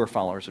 Those of you who are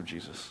followers of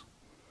Jesus.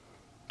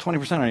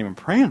 20% aren't even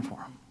praying for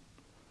him.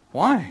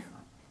 Why?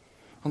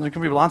 Well, there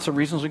can be lots of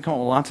reasons. We can come up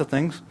with lots of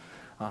things.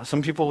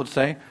 Some people would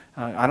say,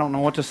 I don't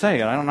know what to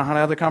say. I don't know how to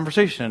have the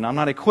conversation. I'm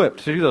not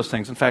equipped to do those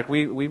things. In fact,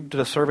 we did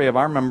a survey of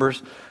our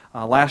members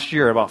last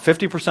year. About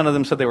 50% of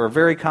them said they were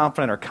very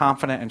confident or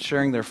confident in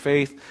sharing their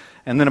faith.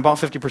 And then about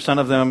 50%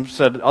 of them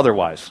said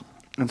otherwise.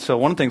 And so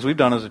one of the things we've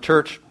done as a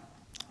church,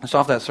 just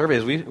off that survey,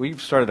 is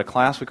we've started a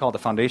class. We call it the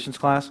Foundations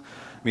class.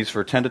 It meets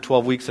for 10 to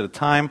 12 weeks at a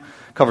time.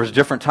 Covers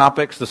different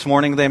topics. This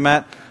morning they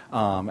met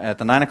at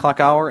the 9 o'clock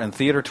hour in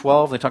Theater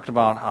 12. They talked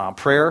about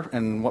prayer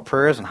and what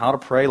prayer is and how to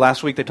pray.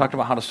 Last week they talked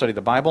about how to study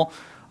the Bible.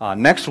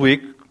 Next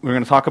week, we're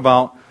going to talk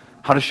about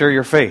how to share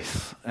your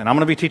faith, and I'm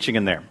going to be teaching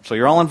in there. So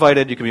you're all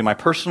invited. You can be my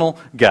personal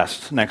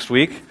guest next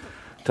week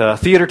to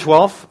Theater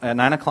 12 at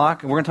 9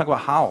 o'clock, and we're going to talk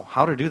about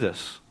how to do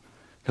this.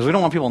 Because we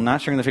don't want people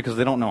not sharing their faith because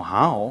they don't know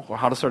how, or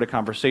how to start a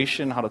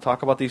conversation, how to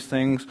talk about these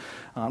things.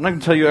 I'm not going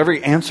to tell you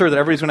every answer that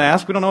everybody's going to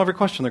ask. We don't know every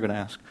question they're going to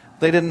ask.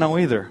 They didn't know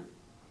either.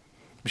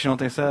 But you know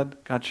what they said?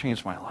 God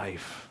changed my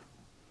life.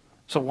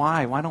 So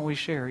why? Why don't we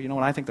share? You know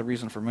what? I think the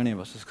reason for many of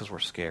us is because we're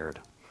scared.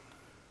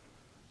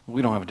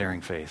 We don't have a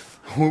daring faith.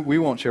 We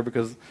won't share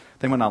because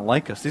they might not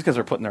like us. These guys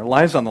are putting their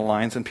lives on the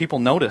lines, and people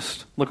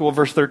noticed. Look at what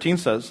verse 13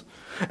 says.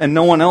 And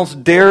no one else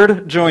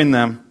dared join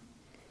them.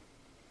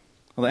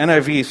 Well, the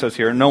NIV says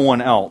here, no one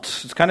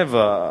else. It's kind of,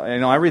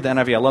 I read the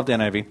NIV. I love the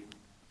NIV.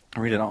 I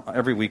read it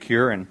every week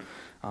here, and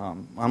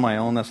on my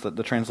own, that's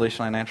the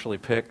translation I naturally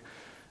pick.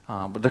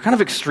 But they're kind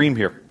of extreme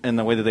here in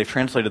the way that they've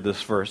translated this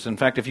verse. In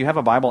fact, if you have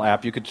a Bible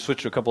app, you could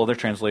switch to a couple other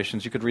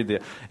translations. You could read the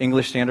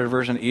English Standard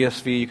Version,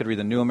 ESV. You could read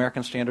the New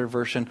American Standard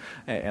Version.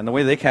 And the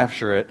way they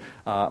capture it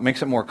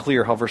makes it more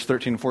clear how verse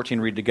 13 and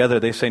 14 read together.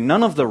 They say,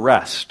 none of the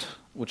rest,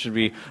 which would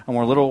be a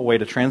more literal way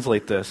to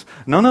translate this,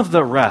 none of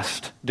the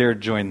rest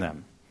dared join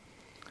them.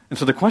 And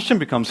so the question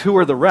becomes, who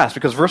are the rest?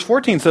 Because verse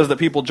 14 says that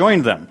people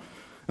joined them.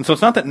 And so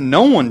it's not that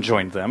no one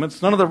joined them.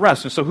 It's none of the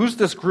rest. And so who's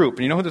this group?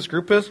 And you know who this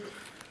group is?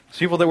 It's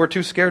people that were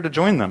too scared to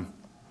join them.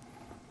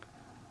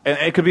 And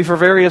it could be for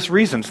various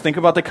reasons. Think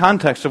about the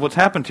context of what's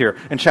happened here.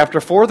 In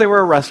chapter 4, they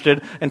were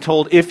arrested and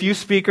told, if you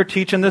speak or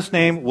teach in this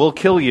name, we'll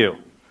kill you.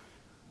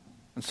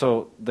 And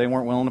so they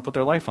weren't willing to put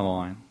their life on the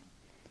line.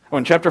 Well,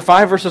 in chapter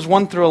 5, verses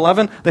 1 through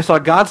 11, they saw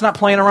God's not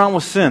playing around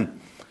with sin.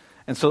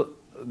 And so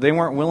they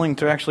weren't willing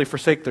to actually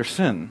forsake their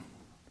sin.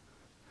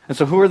 And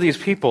so who are these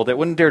people that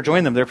wouldn't dare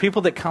join them? They're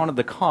people that counted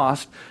the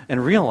cost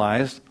and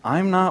realized,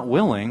 I'm not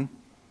willing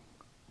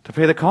to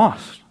pay the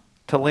cost,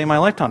 to lay my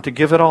life down, to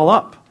give it all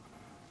up.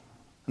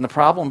 And the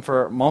problem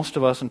for most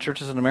of us in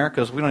churches in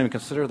America is we don't even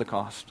consider the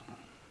cost.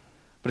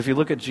 But if you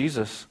look at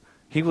Jesus,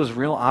 he was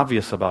real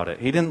obvious about it.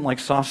 He didn't like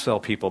soft sell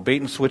people,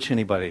 bait and switch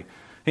anybody.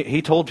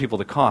 He told people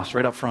the cost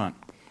right up front.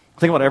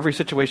 Think about every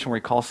situation where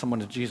he calls someone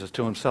to Jesus,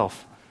 to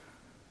himself.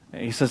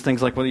 He says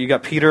things like, well, you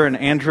got Peter and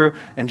Andrew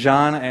and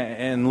John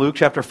in Luke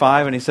chapter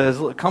 5, and he says,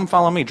 come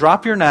follow me,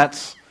 drop your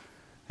nets,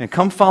 and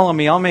come follow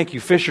me, I'll make you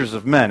fishers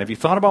of men. Have you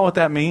thought about what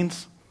that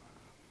means?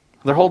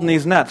 They're holding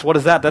these nets. What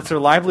is that? That's their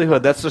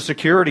livelihood, that's their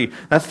security,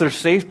 that's their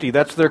safety,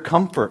 that's their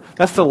comfort,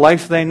 that's the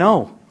life they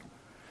know.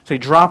 So you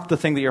drop the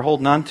thing that you're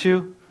holding on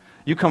to,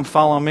 you come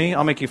follow me,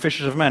 I'll make you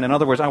fishers of men. In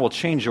other words, I will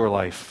change your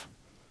life.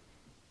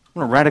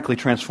 I'm going to radically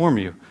transform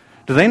you.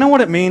 Do they know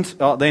what it means?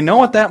 They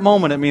know at that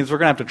moment it means we're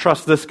going to have to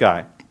trust this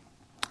guy.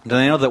 Do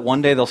they know that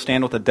one day they'll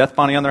stand with a death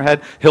bounty on their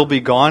head, he'll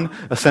be gone,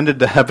 ascended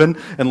to heaven,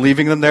 and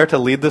leaving them there to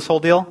lead this whole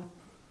deal?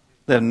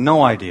 They have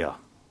no idea.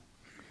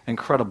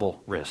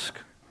 Incredible risk,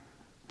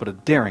 but a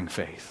daring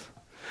faith.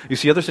 You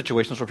see other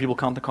situations where people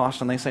count the cost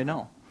and they say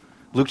no.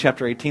 Luke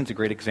chapter 18 is a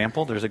great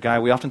example. There's a guy,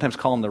 we oftentimes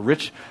call him the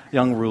rich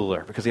young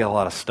ruler because he had a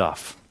lot of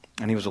stuff,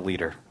 and he was a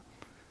leader.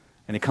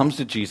 And he comes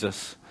to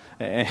Jesus,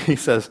 and he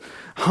says,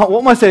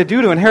 what must I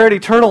do to inherit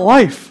eternal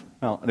life?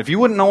 Well, and if you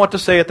wouldn't know what to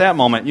say at that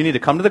moment, you need to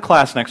come to the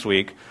class next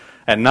week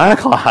at 9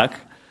 o'clock.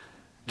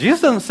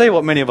 Jesus doesn't say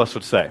what many of us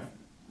would say.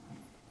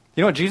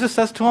 You know what Jesus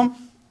says to him?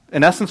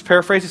 In essence,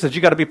 paraphrase, he says,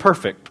 you got to be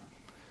perfect.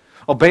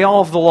 Obey all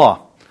of the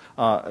law.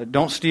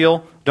 Don't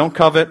steal, don't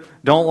covet,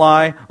 don't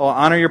lie,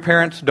 honor your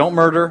parents, don't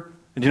murder.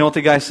 And do you know what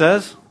the guy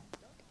says?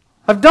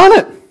 I've done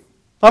it.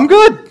 I'm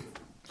good.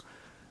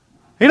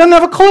 He doesn't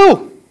have a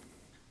clue.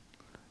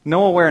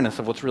 No awareness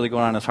of what's really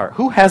going on in his heart.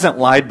 Who hasn't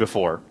lied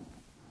before?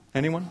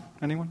 Anyone?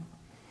 Anyone?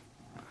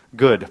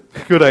 Good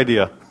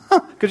idea.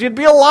 Because you'd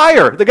be a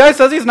liar. The guy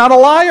says he's not a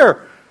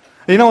liar.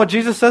 You know what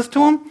Jesus says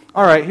to him?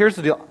 All right, here's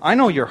the deal. I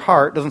know your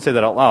heart. Doesn't say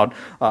that out loud.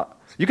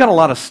 You got a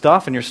lot of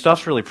stuff, and your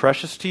stuff's really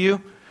precious to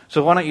you.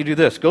 So why don't you do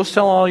this? Go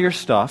sell all your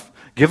stuff,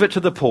 give it to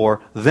the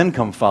poor, then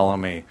come follow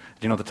me.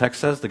 Do you know what the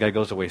text says? The guy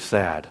goes away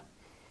sad.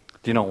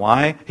 Do you know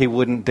why? He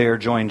wouldn't dare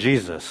join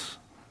Jesus.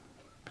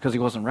 Because he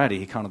wasn't ready.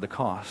 He counted the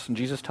cost. And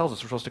Jesus tells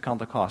us we're supposed to count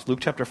the cost. Luke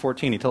chapter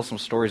 14, he tells some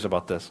stories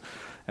about this.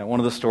 And one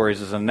of the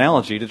stories is an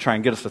analogy to try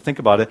and get us to think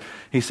about it.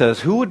 He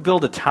says, who would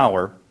build a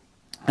tower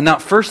and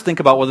not first think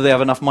about whether they have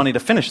enough money to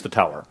finish the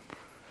tower?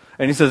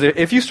 And he says,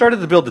 if you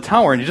started to build the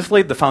tower and you just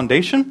laid the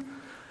foundation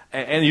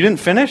and you didn't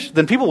finish,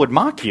 then people would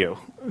mock you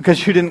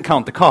because you didn't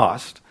count the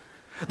cost.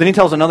 Then he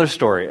tells another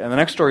story. And the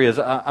next story is,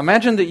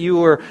 imagine that you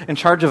were in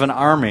charge of an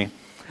army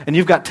and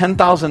you've got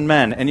 10,000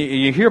 men, and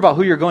you hear about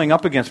who you're going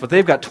up against, but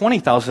they've got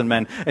 20,000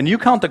 men, and you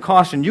count the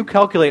cost, and you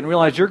calculate and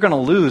realize you're going to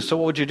lose, so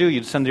what would you do?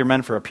 You'd send your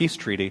men for a peace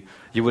treaty.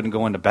 You wouldn't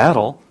go into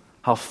battle.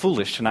 How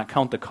foolish to not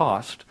count the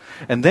cost.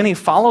 And then he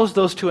follows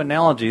those two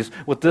analogies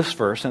with this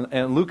verse.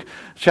 In Luke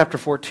chapter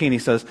 14, he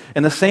says,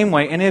 in the same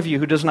way, any of you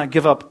who does not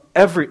give up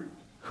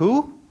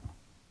who?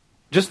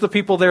 Just the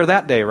people there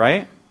that day,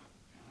 right?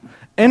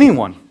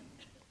 Anyone,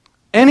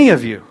 any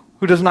of you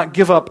who does not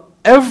give up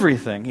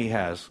everything he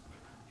has,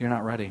 you're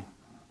not ready.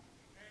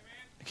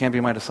 You can't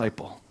be my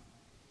disciple.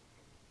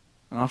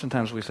 And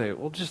oftentimes we say,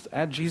 well, just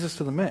add Jesus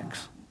to the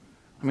mix.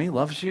 I mean, he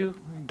loves you.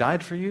 He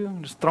died for you.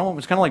 Just throw him.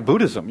 It's kind of like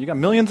Buddhism. You got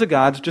millions of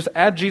gods. Just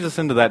add Jesus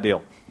into that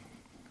deal.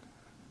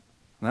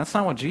 And that's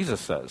not what Jesus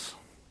says.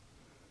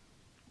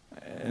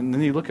 And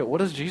then you look at, what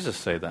does Jesus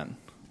say then?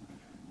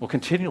 Well,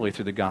 continually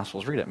through the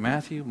Gospels, read it.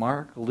 Matthew,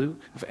 Mark,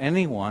 Luke. If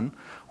anyone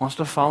wants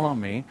to follow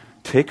me,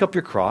 take up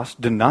your cross,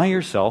 deny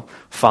yourself,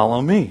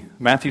 follow me.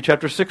 Matthew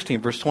chapter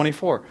 16, verse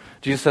 24.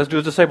 Jesus says to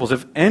his disciples,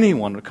 if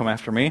anyone would come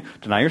after me,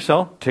 deny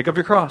yourself, take up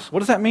your cross. What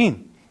does that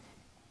mean?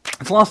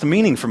 It's lost the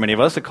meaning for many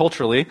of us,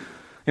 culturally.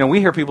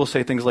 We hear people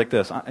say things like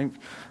this.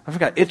 I've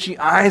got itchy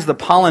eyes. The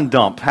pollen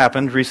dump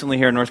happened recently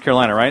here in North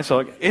Carolina, right?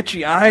 So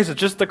itchy eyes,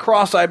 it's just the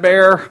cross I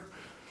bear.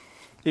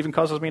 It even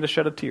causes me to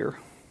shed a tear.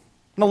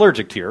 An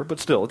allergic tear, but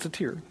still, it's a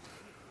tear.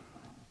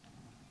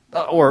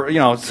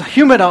 It's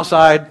humid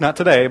outside, not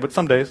today, but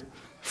some days.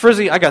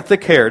 Frizzy, I got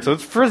thick hair, so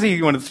it's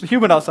frizzy when it's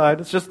humid outside.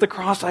 It's just the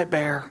cross I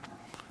bear.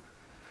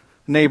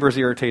 Neighbors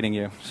irritating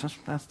you.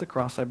 That's the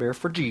cross I bear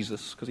for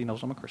Jesus, because he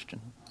knows I'm a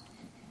Christian.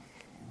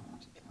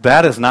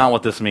 That is not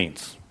what this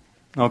means,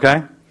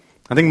 okay?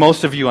 I think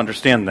most of you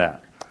understand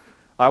that.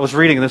 I was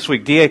reading this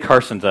week, D.A.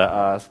 Carson's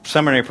a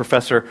seminary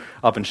professor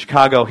up in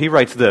Chicago. He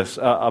writes this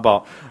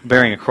about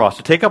bearing a cross.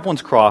 To take up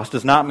one's cross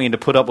does not mean to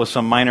put up with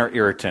some minor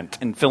irritant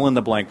and fill in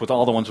the blank with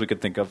all the ones we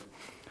could think of.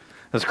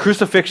 As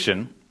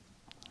crucifixion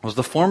was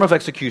the form of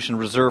execution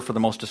reserved for the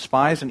most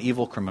despised and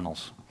evil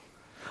criminals.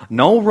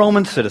 No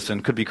Roman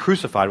citizen could be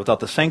crucified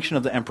without the sanction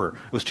of the emperor.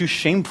 It was too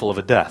shameful of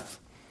a death.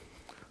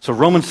 So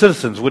Roman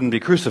citizens wouldn't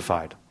be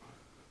crucified.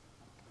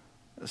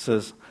 It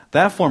says,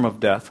 that form of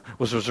death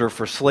was reserved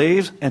for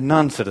slaves and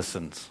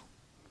non-citizens.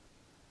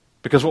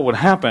 Because what would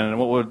happen,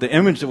 and the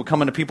image that would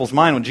come into people's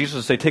mind when Jesus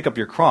would say, take up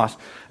your cross,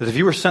 is if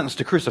you were sentenced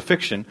to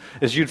crucifixion,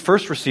 is you'd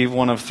first receive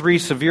one of 3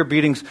 severe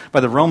beatings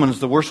by the Romans,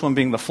 the worst one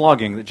being the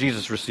flogging that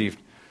Jesus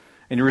received.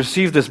 And you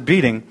receive this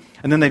beating,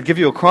 and then they'd give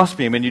you a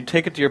crossbeam, and you'd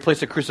take it to your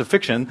place of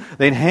crucifixion.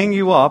 They'd hang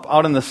you up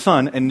out in the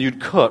sun, and you'd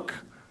cook.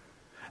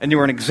 And you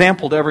were an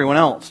example to everyone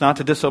else, not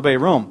to disobey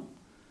Rome.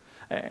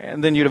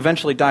 And then you'd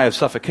eventually die of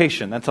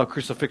suffocation. That's how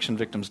crucifixion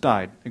victims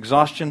died.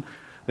 Exhaustion,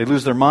 they'd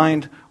lose their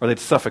mind, or they'd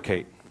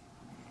suffocate.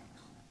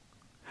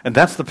 And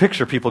that's the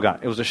picture people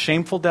got. It was a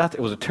shameful death.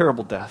 It was a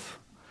terrible death.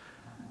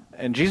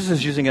 And Jesus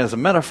is using it as a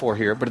metaphor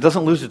here, but it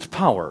doesn't lose its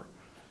power,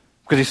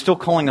 because he's still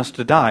calling us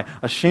to die.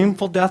 A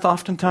shameful death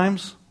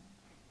oftentimes,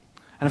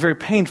 and a very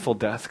painful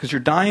death, because you're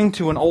dying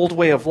to an old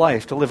way of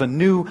life, to live a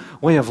new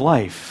way of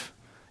life.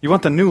 You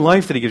want the new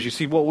life that he gives you.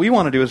 See, what we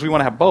want to do is we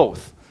want to have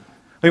both.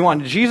 We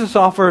want Jesus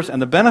offers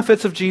and the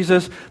benefits of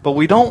Jesus, but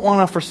we don't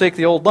want to forsake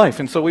the old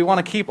life. And so we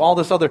want to keep all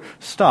this other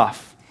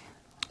stuff.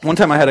 One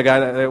time I had a guy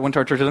that went to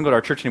our church, doesn't go to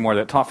our church anymore,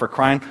 that taught for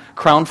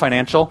Crown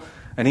Financial.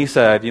 And he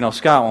said,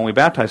 Scott, when we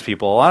baptize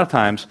people, a lot of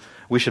times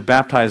we should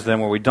baptize them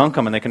where we dunk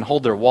them and they can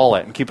hold their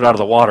wallet and keep it out of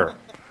the water.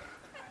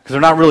 Because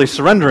they're not really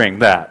surrendering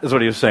that, is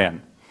what he was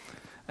saying.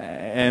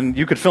 And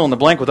you could fill in the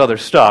blank with other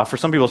stuff. For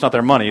some people, it's not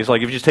their money. It's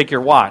like if you just take your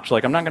watch,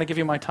 like, I'm not going to give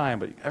you my time,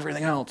 but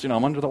everything else,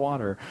 I'm under the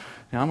water.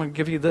 I'm going to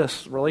give you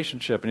this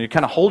relationship. And you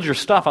kind of hold your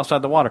stuff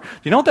outside the water. Do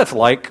you know what that's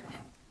like?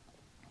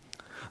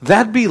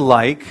 That'd be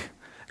like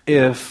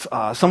if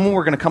someone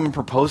were going to come and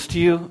propose to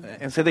you,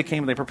 and say they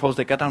came and they proposed,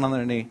 they got down on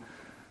their knee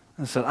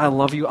and said, I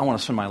love you, I want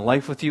to spend my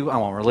life with you, I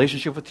want a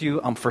relationship with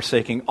you, I'm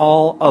forsaking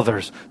all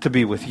others to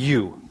be with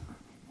you.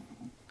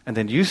 And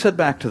then you said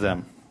back to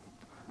them,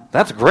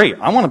 that's great,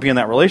 I want to be in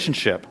that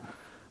relationship,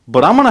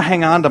 but I'm going to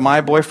hang on to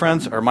my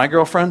boyfriends or my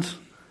girlfriends.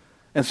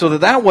 And so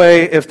that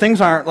way, if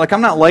things aren't, like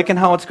I'm not liking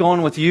how it's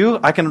going with you,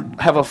 I can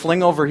have a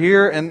fling over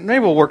here, and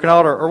maybe we'll work it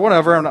out or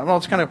whatever, and I'll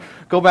just kind of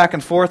go back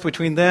and forth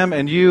between them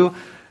and you.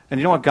 And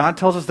you know what God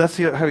tells us? That's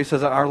how he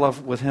says that our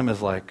love with him is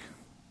like.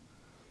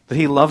 That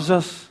he loves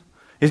us,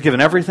 he's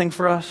given everything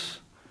for us,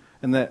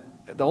 and that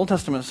the Old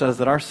Testament says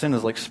that our sin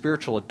is like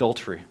spiritual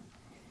adultery.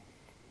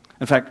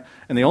 In fact,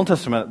 in the Old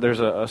Testament,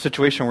 there's a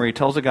situation where he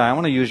tells a guy, I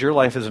want to use your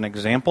life as an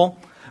example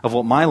of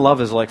what my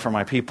love is like for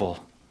my people.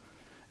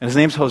 And his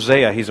name's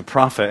Hosea. He's a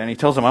prophet. And he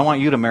tells him, I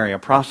want you to marry a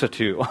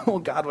prostitute. Oh,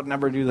 God would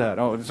never do that.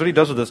 Oh, that's what he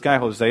does with this guy,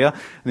 Hosea.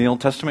 In the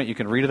Old Testament, you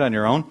can read it on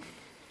your own.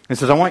 He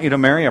says, I want you to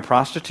marry a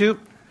prostitute.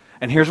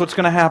 And here's what's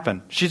going to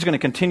happen. She's going to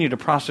continue to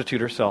prostitute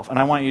herself. And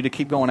I want you to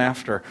keep going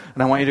after her.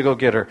 And I want you to go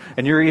get her.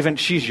 And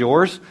she's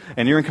yours.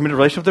 And you're in committed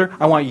relationship with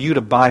her. I want you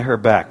to buy her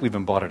back. We've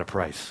been bought at a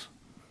price.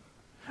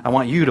 I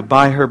want you to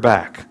buy her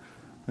back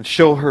and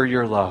show her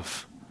your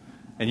love.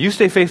 And you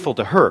stay faithful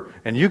to her.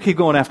 And you keep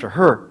going after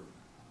her.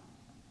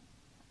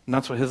 And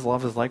that's what his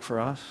love is like for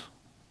us.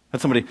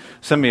 Had somebody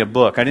send me a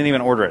book. I didn't even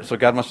order it, so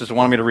God must just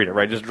want me to read it,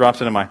 right? Just drops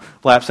it in my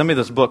lap. Send me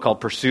this book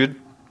called Pursued.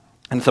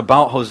 And it's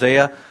about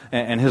Hosea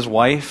and his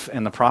wife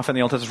and the prophet in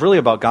the Old Testament. It's really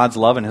about God's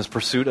love and his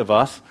pursuit of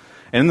us.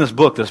 And in this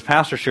book, this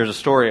pastor shares a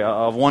story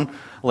of one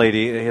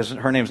lady.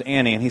 Her name's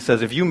Annie, and he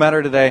says, if you met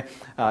her today,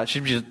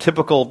 she'd be a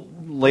typical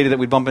lady that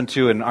we'd bump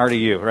into in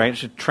RDU, right?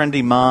 She's a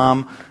trendy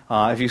mom.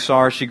 If you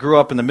saw her, she grew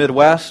up in the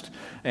Midwest,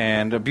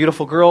 and a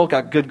beautiful girl,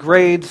 got good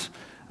grades.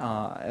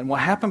 And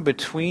what happened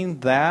between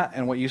that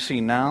and what you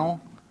see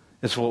now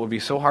is what would be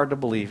so hard to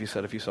believe, he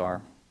said, if you saw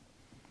her.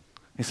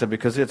 He said,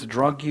 because it's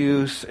drug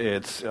use,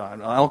 it's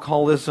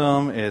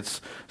alcoholism,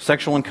 it's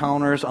sexual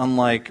encounters,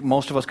 unlike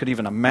most of us could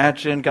even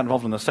imagine. Got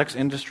involved in the sex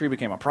industry,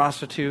 became a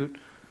prostitute.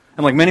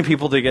 And like many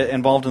people, they get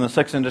involved in the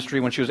sex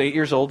industry. When she was 8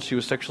 years old, she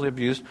was sexually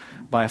abused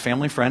by a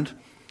family friend.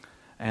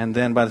 And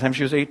then by the time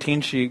she was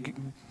 18, she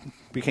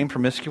became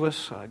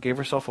promiscuous, gave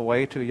herself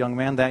away to a young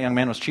man. That young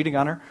man was cheating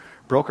on her,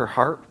 broke her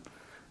heart.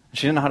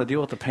 She didn't know how to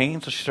deal with the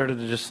pain, so she started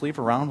to just sleep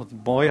around with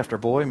boy after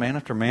boy, man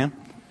after man.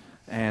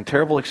 And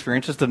terrible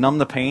experiences. To numb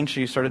the pain,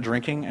 she started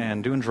drinking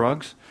and doing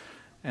drugs.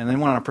 And then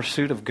went on a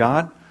pursuit of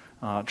God.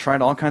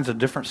 Tried all kinds of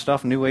different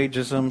stuff, New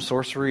Ageism,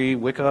 sorcery,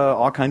 Wicca,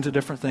 all kinds of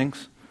different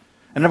things.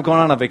 Ended up going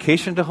on a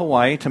vacation to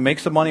Hawaii to make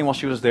some money while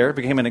she was there.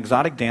 Became an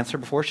exotic dancer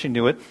before she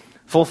knew it.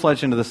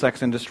 Full-fledged into the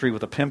sex industry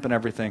with a pimp and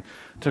everything.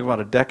 Took about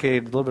a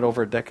little bit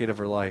over a decade of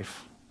her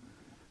life.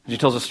 She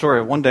tells a story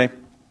of one day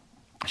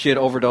she had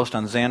overdosed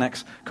on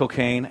Xanax,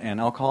 cocaine,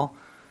 and alcohol.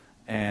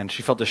 And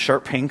she felt this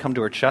sharp pain come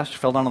to her chest. She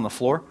fell down on the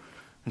floor.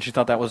 And she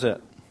thought that was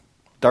it.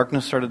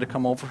 Darkness started to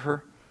come over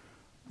her.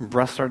 Her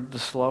breath started to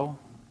slow.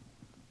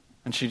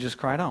 And she just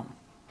cried out,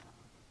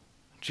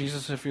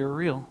 Jesus, if you're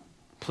real,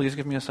 please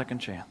give me a second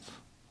chance.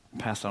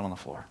 Passed out on the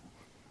floor.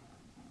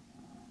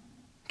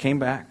 Came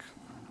back.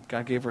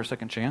 God gave her a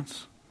second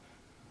chance.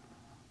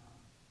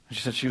 And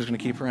she said she was going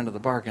to keep her end of the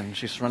bargain.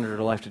 She surrendered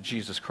her life to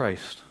Jesus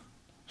Christ.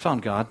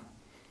 Found God.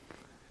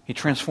 He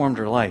transformed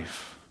her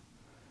life.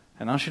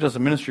 And now she does a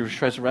ministry where she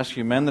tries to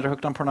rescue men that are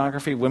hooked on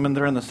pornography, women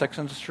that are in the sex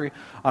industry,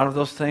 out of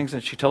those things.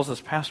 And she tells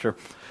this pastor,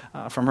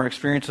 from her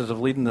experiences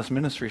of leading this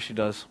ministry she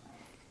does,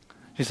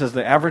 she says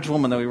the average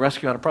woman that we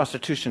rescue out of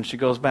prostitution, she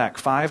goes back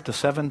 5 to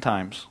 7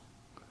 times.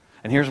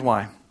 And here's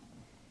why.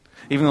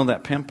 Even though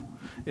that pimp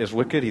is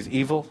wicked, he's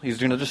evil, he's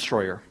going to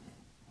destroy her,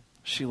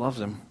 she loves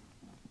him.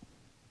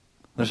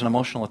 There's an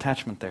emotional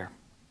attachment there.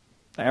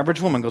 The average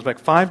woman goes back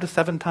 5 to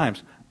 7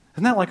 times.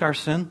 Isn't that like our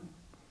sin?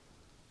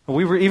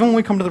 Even when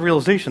we come to the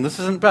realization, this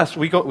isn't best,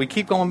 we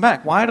keep going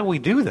back. Why do we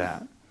do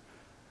that?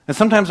 And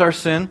sometimes our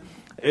sin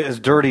is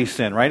dirty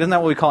sin, right? Isn't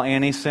that what we call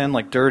Annie's sin?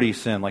 Like dirty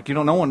sin. Like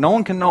no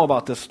one can know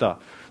about this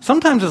stuff.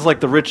 Sometimes it's like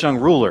the rich young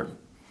ruler.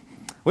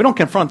 We don't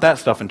confront that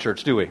stuff in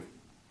church, do we?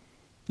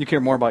 You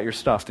care more about your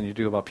stuff than you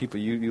do about people.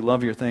 You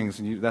love your things,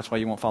 and that's why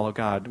you won't follow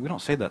God. We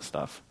don't say that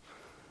stuff.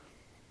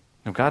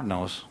 God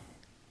knows.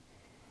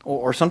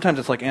 Or sometimes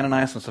it's like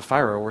Ananias and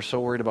Sapphira. We're so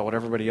worried about what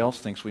everybody else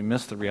thinks, we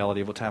miss the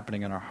reality of what's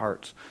happening in our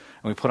hearts.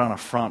 And we put on a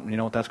front. You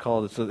know what that's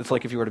called? It's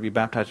like if you were to be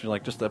baptized, you're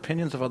like, just the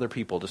opinions of other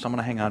people. Just I'm going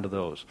to hang on to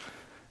those.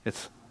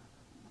 It's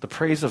the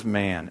praise of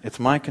man. It's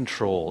my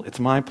control. It's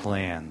my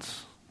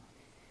plans.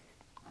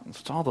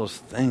 It's all those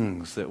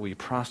things that we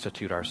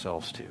prostitute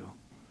ourselves to.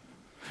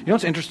 You know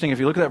what's interesting? If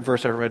you look at that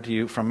verse I read to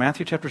you from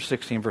Matthew chapter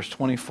 16, verse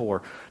 24,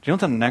 do you know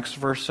what the next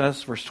verse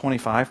says, verse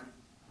 25?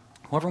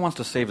 Whoever wants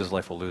to save his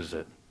life will lose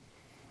it.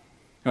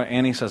 You know what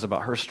Annie says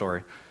about her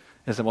story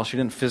is that while she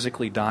didn't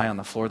physically die on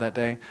the floor that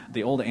day,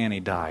 the old Annie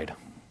died.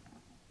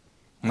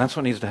 And that's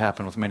what needs to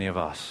happen with many of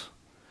us,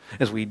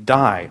 is we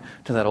die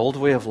to that old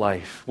way of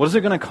life. What is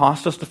it going to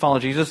cost us to follow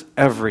Jesus?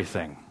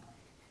 Everything.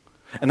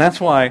 And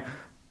that's why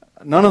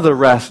none of the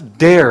rest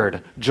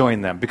dared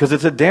join them, because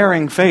it's a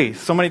daring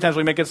faith. So many times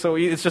we make it so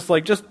easy. It's just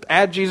like, just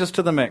add Jesus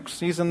to the mix.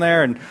 He's in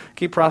there and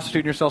keep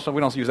prostituting yourself. So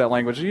we don't use that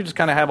language. You just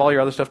kind of have all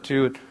your other stuff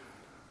too.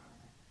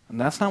 And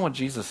that's not what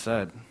Jesus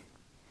said.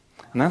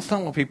 And that's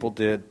not what people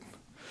did.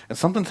 And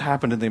something's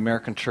happened in the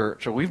American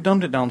church, or we've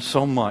dumbed it down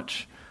so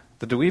much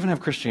that do we even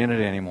have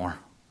Christianity anymore?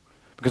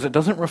 Because it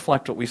doesn't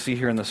reflect what we see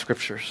here in the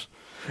Scriptures.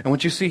 And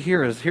what you see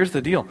here is, here's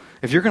the deal.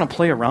 If you're going to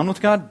play around with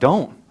God,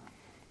 don't.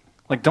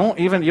 Like, don't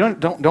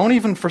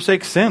even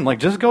forsake sin. Like,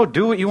 just go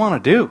do what you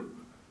want to do.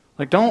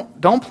 Like,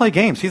 don't play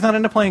games. He's not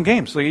into playing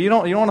games. So you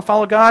don't want to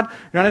follow God,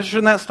 you're not interested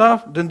in that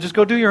stuff, then just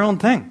go do your own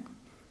thing.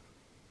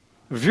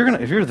 If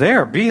you're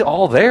there, be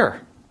all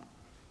there.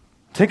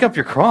 Take up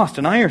your cross,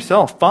 deny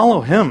yourself,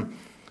 follow him.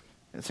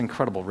 It's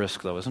incredible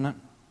risk, though, isn't it?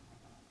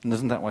 And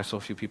isn't that why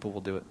so few people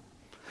will do it?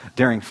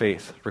 Daring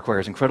faith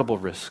requires incredible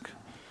risk.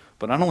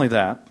 But not only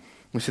that,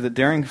 we see that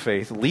daring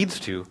faith leads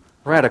to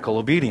radical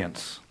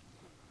obedience.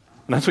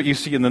 And that's what you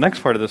see in the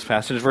next part of this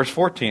passage, verse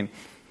 14.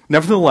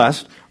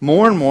 Nevertheless,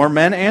 more and more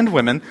men and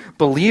women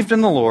believed in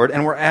the Lord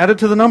and were added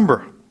to the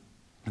number.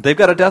 They've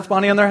got a death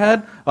bounty on their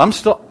head.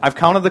 I've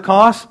counted the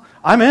cost.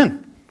 I'm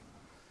in.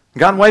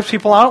 God wipes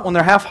people out when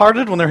they're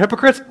half-hearted, when they're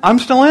hypocrites. I'm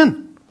still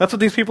in. That's what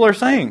these people are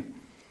saying.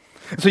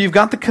 So you've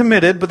got the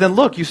committed, but then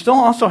look, you still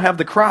also have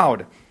the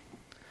crowd.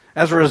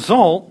 As a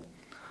result,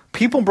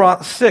 people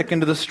brought sick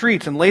into the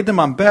streets and laid them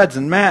on beds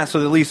and mats so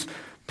that at least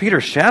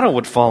Peter's shadow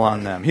would fall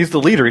on them. He's the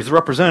leader. He's the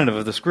representative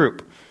of this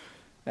group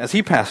as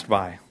he passed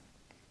by.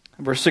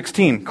 Verse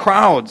 16,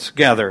 crowds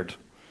gathered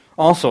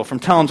also from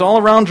towns all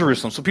around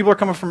Jerusalem. So people are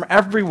coming from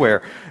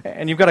everywhere.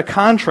 And you've got a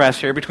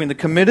contrast here between the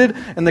committed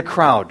and the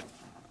crowd.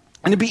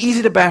 And it'd be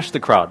easy to bash the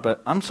crowd,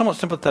 but I'm somewhat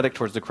sympathetic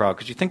towards the crowd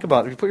because you think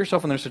about it, if you put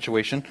yourself in their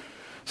situation,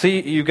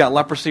 say you've got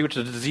leprosy, which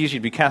is a disease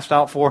you'd be cast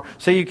out for,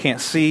 say you can't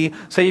see,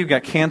 say you've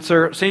got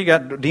cancer, say you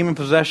got demon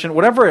possession,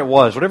 whatever it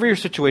was, whatever your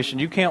situation,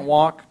 you can't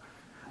walk.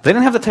 They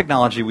didn't have the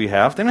technology we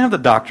have. They didn't have the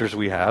doctors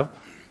we have.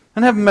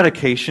 They didn't have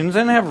medications. They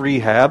didn't have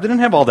rehab. They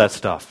didn't have all that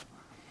stuff.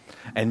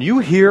 And you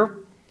hear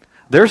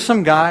there's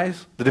some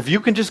guys that if you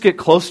can just get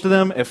close to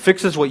them, it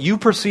fixes what you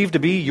perceive to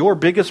be your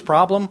biggest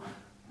problem.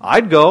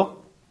 I'd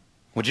go.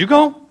 Would you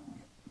go?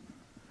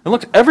 And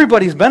look,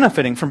 everybody's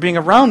benefiting from being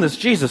around this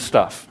Jesus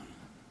stuff.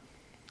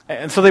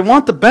 And so they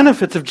want the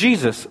benefits of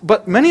Jesus.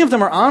 But many of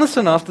them are honest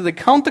enough that they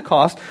count the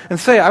cost and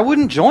say, I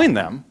wouldn't join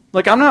them.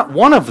 Like, I'm not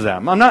one of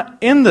them. I'm not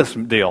in this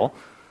deal.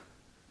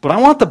 But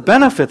I want the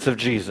benefits of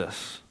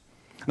Jesus.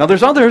 Now,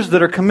 there's others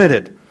that are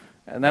committed.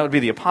 And that would be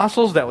the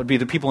apostles. That would be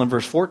the people in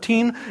verse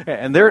 14.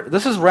 And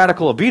this is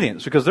radical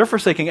obedience because they're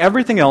forsaking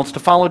everything else to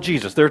follow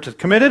Jesus. They're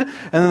committed,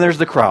 and then there's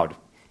the crowd.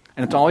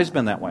 And it's always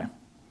been that way.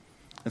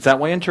 It's that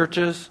way in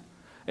churches.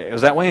 It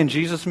was that way in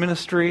Jesus'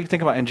 ministry.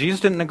 Think about it. And Jesus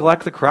didn't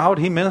neglect the crowd.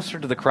 He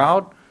ministered to the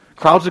crowd.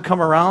 Crowds would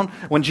come around.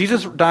 When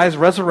Jesus dies,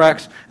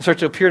 resurrects, and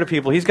starts to appear to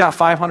people, he's got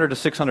 500 to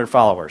 600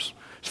 followers.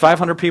 There's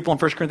 500 people in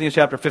 1 Corinthians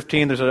chapter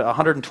 15. There's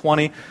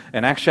 120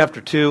 in Acts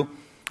chapter 2.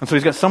 And so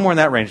he's got somewhere in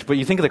that range. But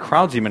you think of the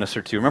crowds he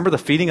ministered to. Remember the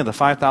feeding of the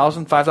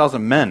 5,000?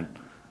 5,000 men,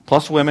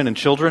 plus women and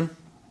children.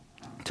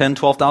 10,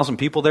 12,000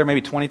 people there,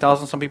 maybe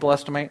 20,000, some people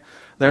estimate,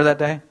 there that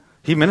day.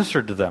 He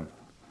ministered to them.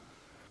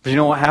 But you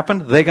know what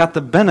happened? They got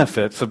the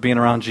benefits of being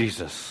around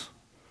Jesus.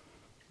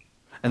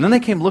 And then they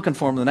came looking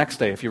for him the next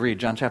day, if you read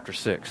John chapter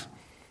 6.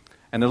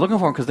 And they're looking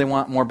for him because they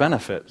want more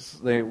benefits.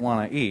 They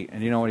want to eat.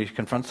 And you know what he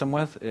confronts them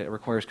with? It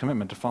requires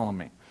commitment to follow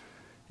me.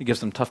 He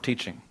gives them tough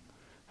teaching.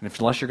 And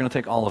unless you're going to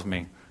take all of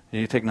me,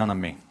 you take none of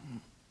me.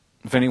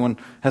 If anyone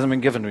hasn't been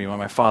given to me by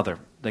my Father,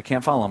 they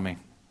can't follow me.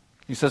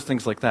 He says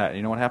things like that.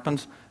 You know what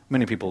happens?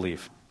 Many people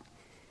leave.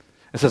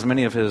 It says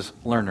many of his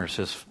learners,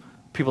 his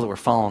people that were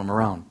following him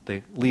around,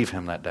 they leave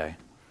him that day.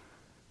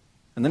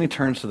 And then he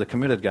turns to the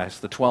committed guys,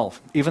 the 12.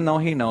 Even though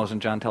he knows,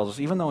 and John tells us,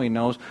 even though he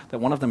knows that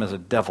one of them is a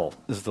devil,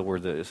 is the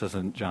word that it says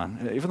in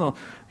John. Even though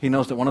he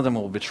knows that one of them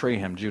will betray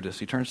him, Judas,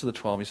 he turns to the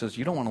 12. He says,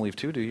 you don't want to leave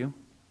too, do you?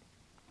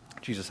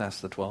 Jesus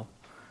asks the 12.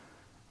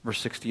 Verse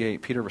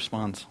 68, Peter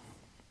responds.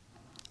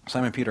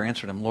 Simon Peter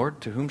answered him, Lord,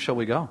 to whom shall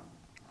we go?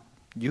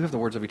 You have the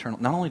words of eternal.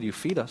 Not only do you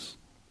feed us,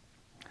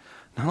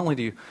 not only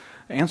do you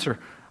answer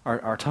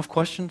our tough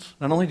questions,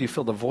 not only do you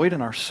fill the void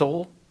in our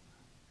soul,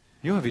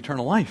 you have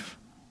eternal life.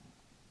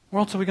 Where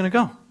else are we going to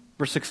go?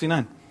 Verse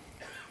 69.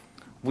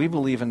 We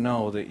believe and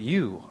know that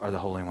you are the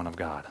Holy One of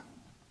God.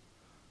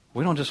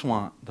 We don't just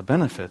want the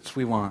benefits,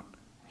 we want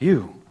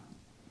you.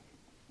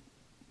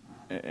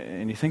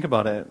 And you think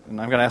about it, and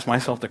I've got to ask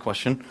myself the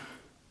question,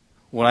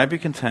 would I be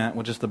content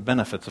with just the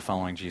benefits of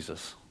following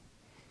Jesus?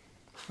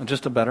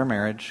 Just a better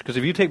marriage? Because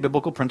if you take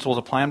biblical principles,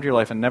 apply them to your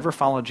life, and never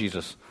follow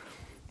Jesus,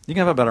 you can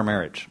have a better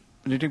marriage.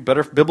 You take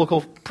better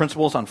biblical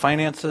principles on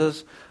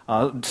finances,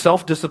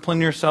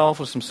 self-discipline yourself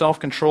with some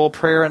self-control,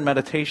 prayer and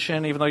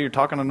meditation, even though you're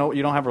talking to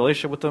you don't have a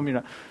relationship with them.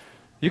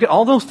 You get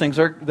all those things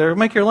they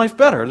make your life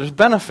better. There's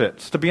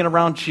benefits to being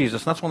around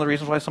Jesus. And that's one of the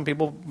reasons why some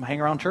people hang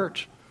around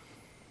church.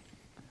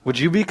 Would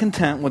you be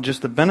content with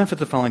just the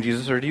benefits of following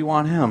Jesus, or do you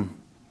want him?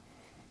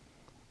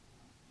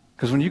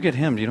 Because when you get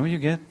him, do you know what you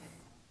get?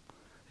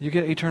 You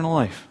get eternal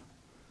life.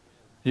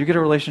 You get a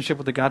relationship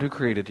with the God who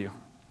created you.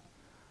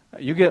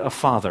 You get a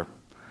father,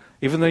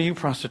 even though you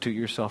prostitute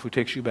yourself, who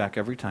takes you back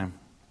every time.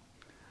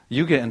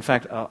 You get, in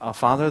fact, a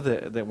father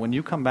that when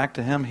you come back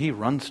to him, he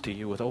runs to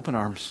you with open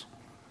arms.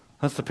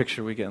 That's the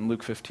picture we get in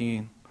Luke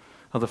 15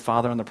 of the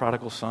father and the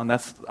prodigal son.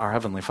 That's our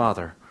heavenly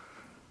Father.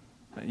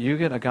 You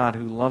get a God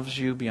who loves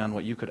you beyond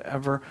what you could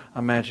ever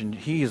imagine.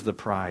 He is the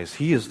prize.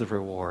 He is the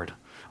reward.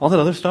 All that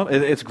other stuff,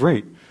 it's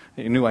great.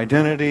 A new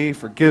identity,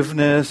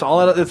 forgiveness,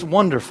 all that, it's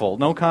wonderful.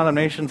 No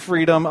condemnation,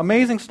 freedom,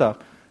 amazing stuff.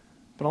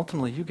 But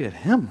ultimately, you get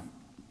him.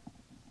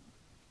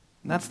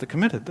 And that's the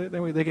committed.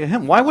 They get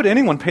him. Why would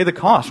anyone pay the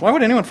cost? Why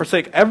would anyone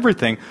forsake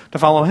everything to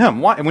follow him?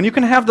 Why? When you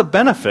can have the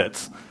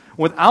benefits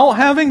without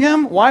having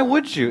him, why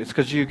would you? It's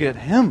because you get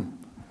him.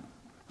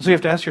 So you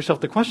have to ask yourself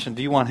the question,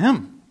 do you want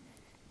him?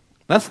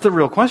 That's the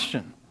real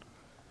question.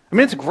 I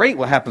mean, it's great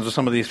what happens with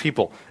some of these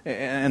people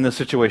in this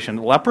situation.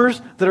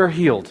 Lepers that are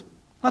healed.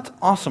 That's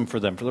awesome for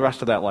them for the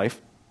rest of that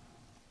life.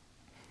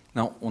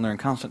 Now, when they're in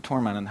constant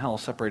torment in hell,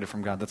 separated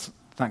from God, that's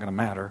not going to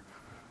matter.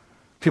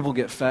 People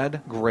get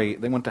fed,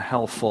 great. They went to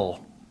hell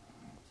full.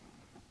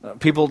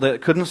 People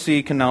that couldn't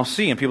see can now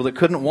see, and people that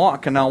couldn't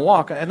walk can now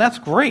walk, and that's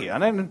great. I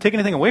didn't take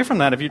anything away from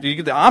that. If you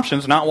get the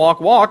options, not walk,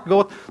 go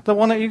with the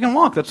one that you can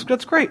walk.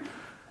 That's great.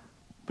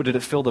 But did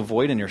it fill the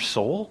void in your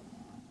soul?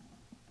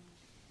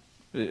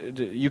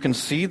 You can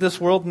see this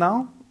world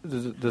now?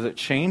 Does it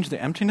change the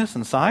emptiness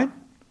inside?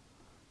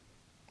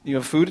 You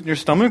have food in your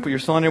stomach, but you're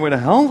still on your way to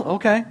hell?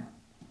 Okay.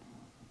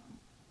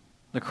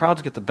 The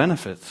crowds get the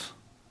benefits.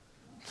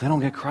 They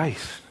don't get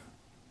Christ.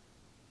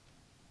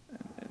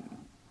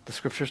 The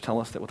scriptures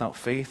tell us that without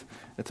faith,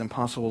 it's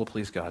impossible to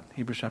please God.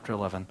 Hebrews chapter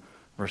 11,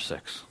 verse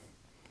 6.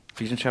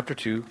 Ephesians chapter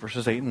 2,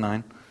 verses 8 and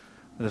 9.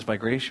 It is by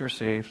grace you are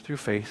saved through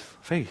faith.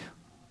 Faith.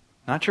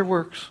 Not your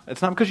works.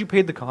 It's not because you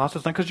paid the cost.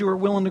 It's not because you were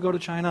willing to go to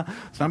China.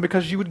 It's not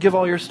because you would give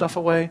all your stuff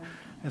away.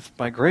 It's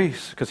by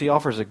grace, because he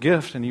offers a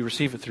gift and you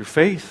receive it through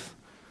faith.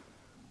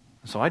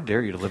 So I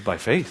dare you to live by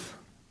faith.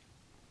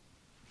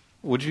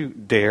 Would you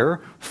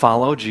dare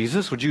follow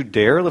Jesus? Would you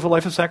dare live a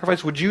life of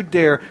sacrifice? Would you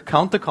dare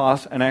count the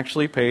cost and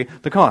actually pay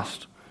the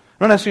cost?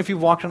 I'm not asking if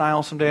you've walked an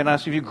aisle someday. I'm not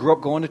asking if you grew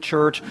up going to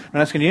church. I'm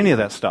not asking you any of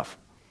that stuff.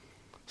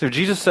 So if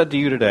Jesus said to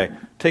you today,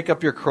 take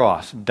up your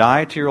cross,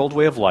 die to your old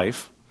way of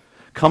life,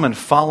 come and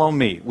follow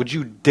me, would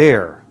you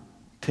dare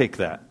take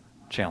that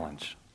challenge?